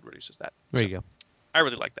damage threshold reduces that. There you go. I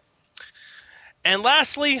really like that. And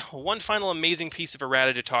lastly, one final amazing piece of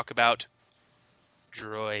errata to talk about: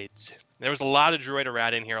 droids. There was a lot of droid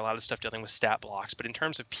errata in here, a lot of stuff dealing with stat blocks. But in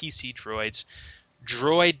terms of PC droids,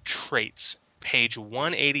 droid traits, page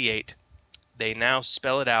 188, they now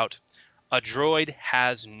spell it out. A droid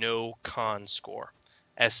has no con score.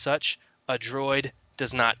 As such, a droid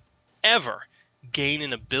does not ever gain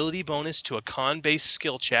an ability bonus to a con-based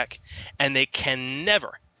skill check, and they can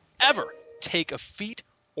never, ever take a feat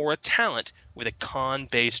or a talent with a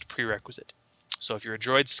con-based prerequisite. So if you're a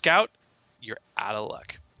droid scout, you're out of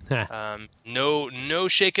luck. No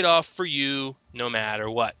shake it off for you, no matter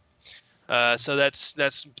what. So that's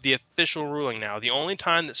the official ruling now. The only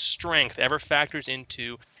time that strength ever factors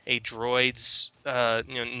into a droid's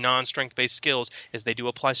non-strength based skills is they do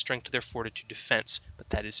apply strength to their fortitude defense, but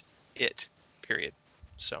that is it. Period.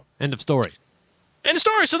 So end of story. End of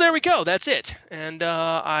story. So there we go. That's it. And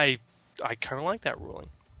I kind of like that ruling.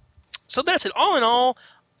 So that's it. All in all,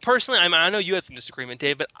 personally, I know you had some disagreement,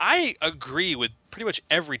 Dave, but I agree with pretty much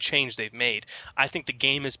every change they've made. I think the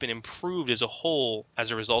game has been improved as a whole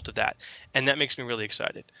as a result of that, and that makes me really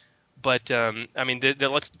excited. But, I mean, people are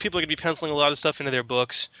going to be penciling a lot of stuff into their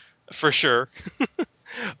books, for sure.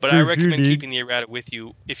 But I recommend keeping the errata with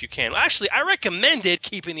you if you can. Actually, I recommended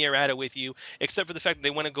keeping the errata with you, except for the fact that they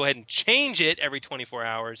want to go ahead and change it every 24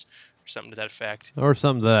 hours or something to that effect. Or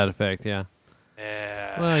something to that effect, yeah.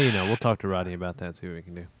 Yeah. Well, we'll talk to Rodney about that, see what we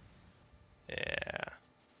can do. Yeah.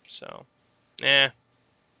 So,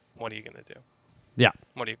 what are you going to do? Yeah.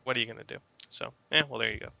 What are you going to do? So, well,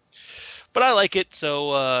 there you go. But I like it,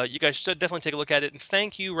 so you guys should definitely take a look at it. And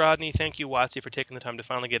thank you, Rodney. Thank you, Watsy, for taking the time to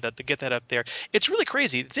finally get that up there. It's really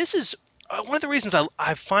crazy. This is one of the reasons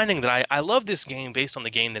I'm finding that I love this game based on the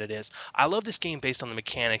game that it is. I love this game based on the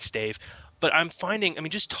mechanics, Dave. But I'm finding,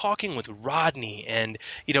 just talking with Rodney and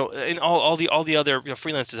and all the other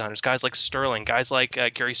freelance designers, guys like Sterling, guys like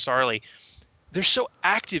Gary Sarley, they're so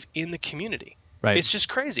active in the community. Right. It's just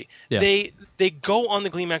crazy. Yeah. They go on the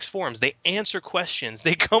GleamX forums. They answer questions.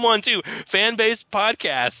 They come on to fan-based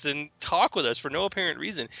podcasts and talk with us for no apparent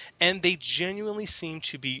reason. And they genuinely seem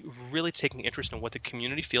to be really taking interest in what the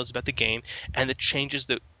community feels about the game and the changes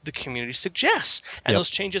that the community suggests. And those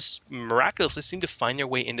changes miraculously seem to find their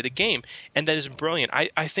way into the game. And that is brilliant.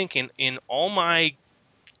 I think in all my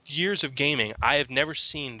years of gaming, I have never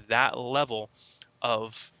seen that level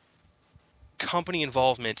of company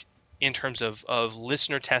involvement in terms of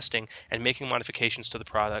listener testing and making modifications to the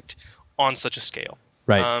product on such a scale.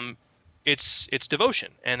 Right. It's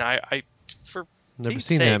devotion, and I for never Pete's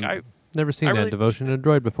seen sake, that. Never seen I that really- devotion in a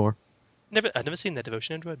droid before. I've never seen that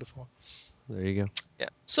devotion in Droid before. There you go. Yeah.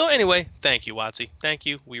 So anyway, thank you, Watsy. Thank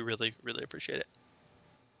you. We really, really appreciate it.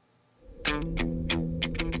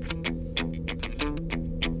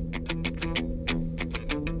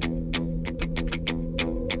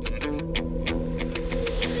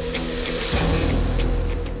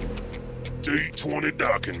 D20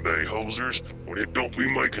 docking bay, hosers. When it don't be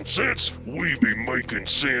making sense, we be making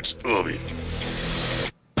sense of it.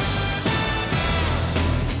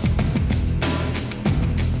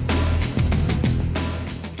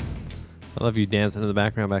 I love you dancing in the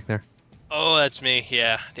background back there. Oh, that's me.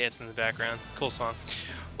 Yeah, dancing in the background. Cool song.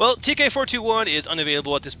 Well, TK421 is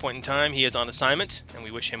unavailable at this point in time. He is on assignment, and we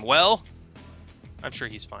wish him well. I'm sure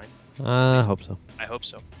he's fine. I hope so. I hope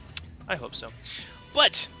so. I hope so.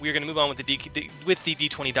 But we're going to move on with the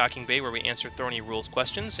D20 Docking Bay, where we answer Thorny Rules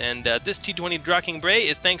questions. And this D20 Docking Bay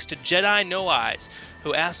is thanks to Jedi No Eyes,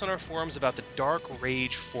 who asked on our forums about the Dark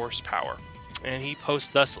Rage Force Power. And he posts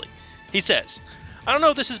thusly. He says, I don't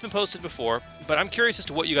know if this has been posted before, but I'm curious as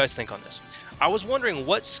to what you guys think on this. I was wondering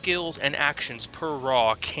what skills and actions per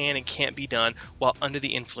raw can and can't be done while under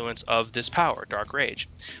the influence of this power, Dark Rage.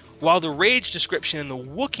 While the rage description in the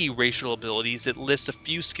Wookiee racial abilities, it lists a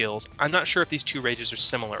few skills, I'm not sure if these two rages are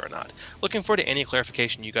similar or not. Looking forward to any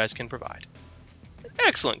clarification you guys can provide.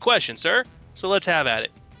 Excellent question, sir. So let's have at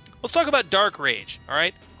it. Let's talk about Dark Rage,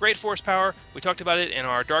 alright? Great force power. We talked about it in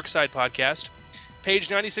our Dark Side podcast.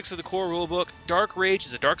 Page 96 of the core rulebook, Dark Rage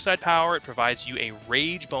is a dark side power. It provides you a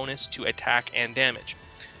rage bonus to attack and damage.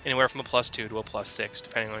 Anywhere from a +2 to a +6,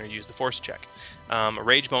 depending on where you use the force check. A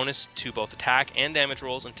rage bonus to both attack and damage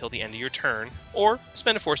rolls until the end of your turn, or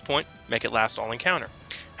spend a force point, make it last all encounter.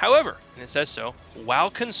 However, and it says so,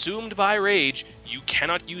 while consumed by rage, you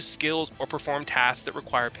cannot use skills or perform tasks that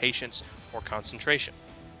require patience or concentration.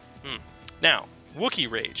 Now,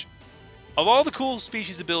 Wookiee Rage. Of all the cool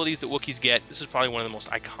species abilities that Wookiees get, this is probably one of the most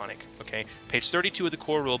iconic, okay? Page 32 of the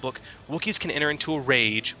core rulebook, Wookiees can enter into a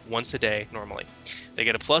rage once a day, normally. They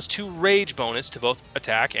get a +2 rage bonus to both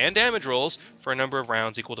attack and damage rolls for a number of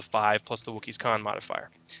rounds equal to 5 plus the Wookiees con modifier.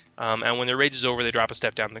 And when their rage is over, they drop a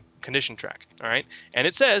step down the condition track, all right? And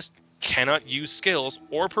it says, cannot use skills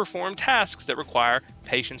or perform tasks that require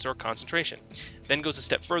patience or concentration. Then goes a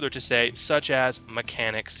step further to say, such as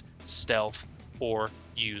mechanics, stealth, or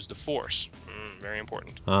use the force. Very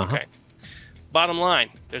important. Okay. Bottom line,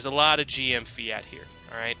 there's a lot of GM fiat here,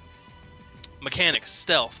 all right? Mechanics,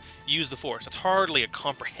 stealth, use the force. It's hardly a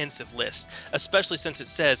comprehensive list, especially since it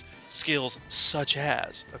says skills such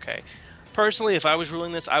as, okay? Personally, if I was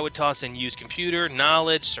ruling this, I would toss in use computer,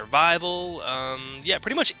 knowledge, survival, yeah,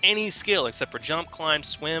 pretty much any skill except for jump, climb,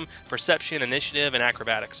 swim, perception, initiative, and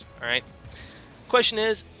acrobatics, all right? Question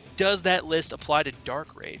is, does that list apply to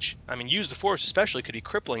Dark Rage? I mean, use the Force especially could be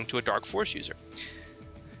crippling to a Dark Force user.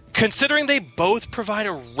 Considering they both provide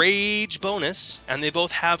a Rage bonus, and they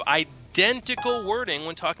both have identical wording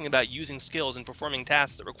when talking about using skills and performing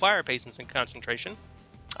tasks that require patience and concentration,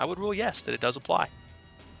 I would rule yes, that it does apply.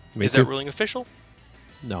 Is that ruling official?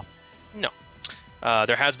 No. No.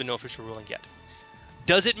 There has been no official ruling yet.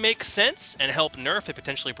 Does it make sense and help nerf a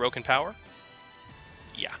potentially broken power?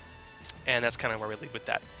 Yeah. And that's kind of where we leave with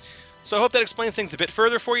that. So I hope that explains things a bit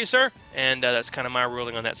further for you, sir. And that's kind of my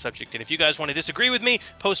ruling on that subject. And if you guys want to disagree with me,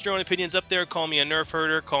 post your own opinions up there. Call me a nerf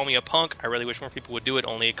herder. Call me a punk. I really wish more people would do it.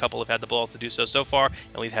 Only a couple have had the balls to do so far.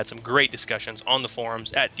 And we've had some great discussions on the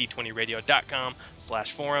forums at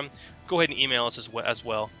d20radio.com/forum. Go ahead and email us as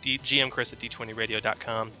well. GMChris at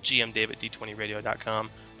d20radio.com. GMDave at d20radio.com.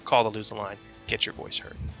 Call the loser line. Get your voice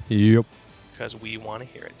heard. Yep. Because we want to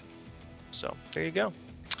hear it. So there you go.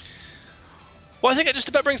 Well, I think it just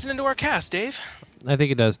about brings it into our cast, Dave. I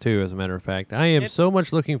think it does too, as a matter of fact. I am so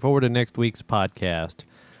much looking forward to next week's podcast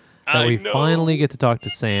that we finally get to talk to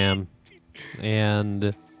Sam,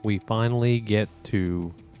 and we finally get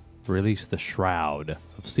to release the Shroud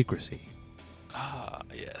of Secrecy. Ah,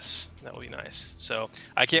 yes. That will be nice. So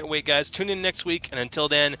I can't wait, guys. Tune in next week, and until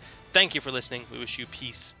then, thank you for listening. We wish you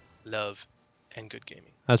peace, love, and good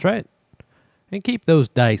gaming. That's right. And keep those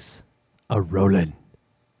dice a-rolling.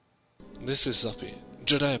 This is Zuppy,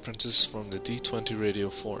 Jedi Apprentice from the D20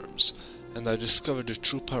 Radio forums, and I discovered the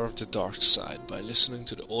true power of the dark side by listening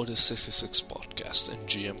to the Order 66 podcast and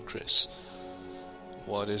GM Chris.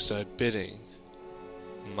 What is thy bidding,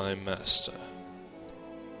 my master?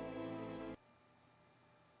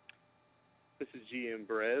 This is GM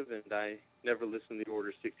Brev, and I never listen to the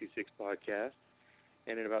Order 66 podcast.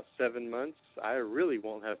 And in about 7 months, I really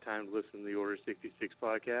won't have time to listen to the Order 66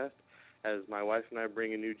 podcast, as my wife and I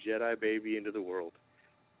bring a new Jedi baby into the world.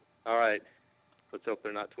 All right, let's hope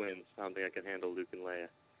they're not twins. I don't think I can handle Luke and Leia.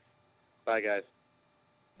 Bye, guys.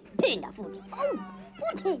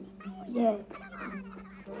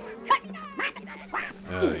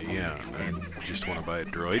 Yeah, I just want to buy a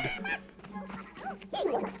droid.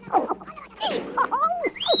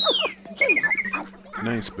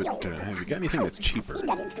 Nice, but have you got anything that's cheaper?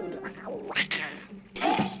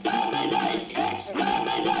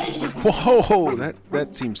 Whoa,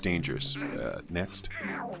 that seems dangerous. Next.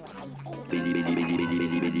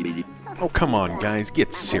 Oh, come on, guys,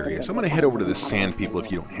 get serious. I'm gonna head over to the Sand People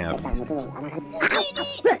if you don't have anything.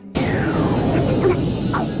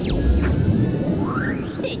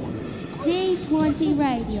 D20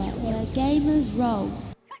 Radio, where gamers roll.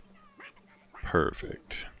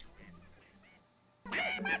 Perfect.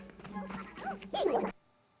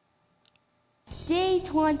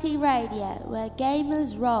 D20 Radio, where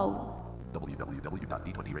gamers roll.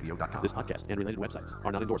 www.d20radio.com. This podcast and related websites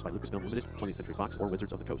are not endorsed by Lucasfilm Limited, 20th Century Fox, or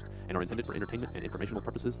Wizards of the Coast, and are intended for entertainment and informational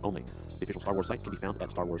purposes only. The official Star Wars site can be found at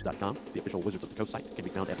starwars.com. The official Wizards of the Coast site can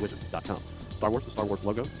be found at wizards.com. Star Wars, the Star Wars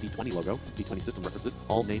logo, D20 logo, D20 system references,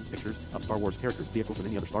 all names, pictures of Star Wars characters, vehicles, and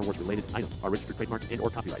any other Star Wars related items are registered trademark and or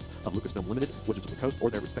copyright of Lucasfilm Limited, Wizards of the Coast, or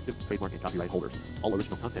their respective trademark and copyright holders. All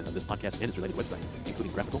original content of this podcast and its related website,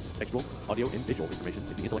 including graphical, textual, audio, and visual information,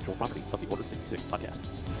 is the intellectual property of the Order 66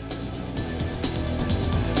 podcast.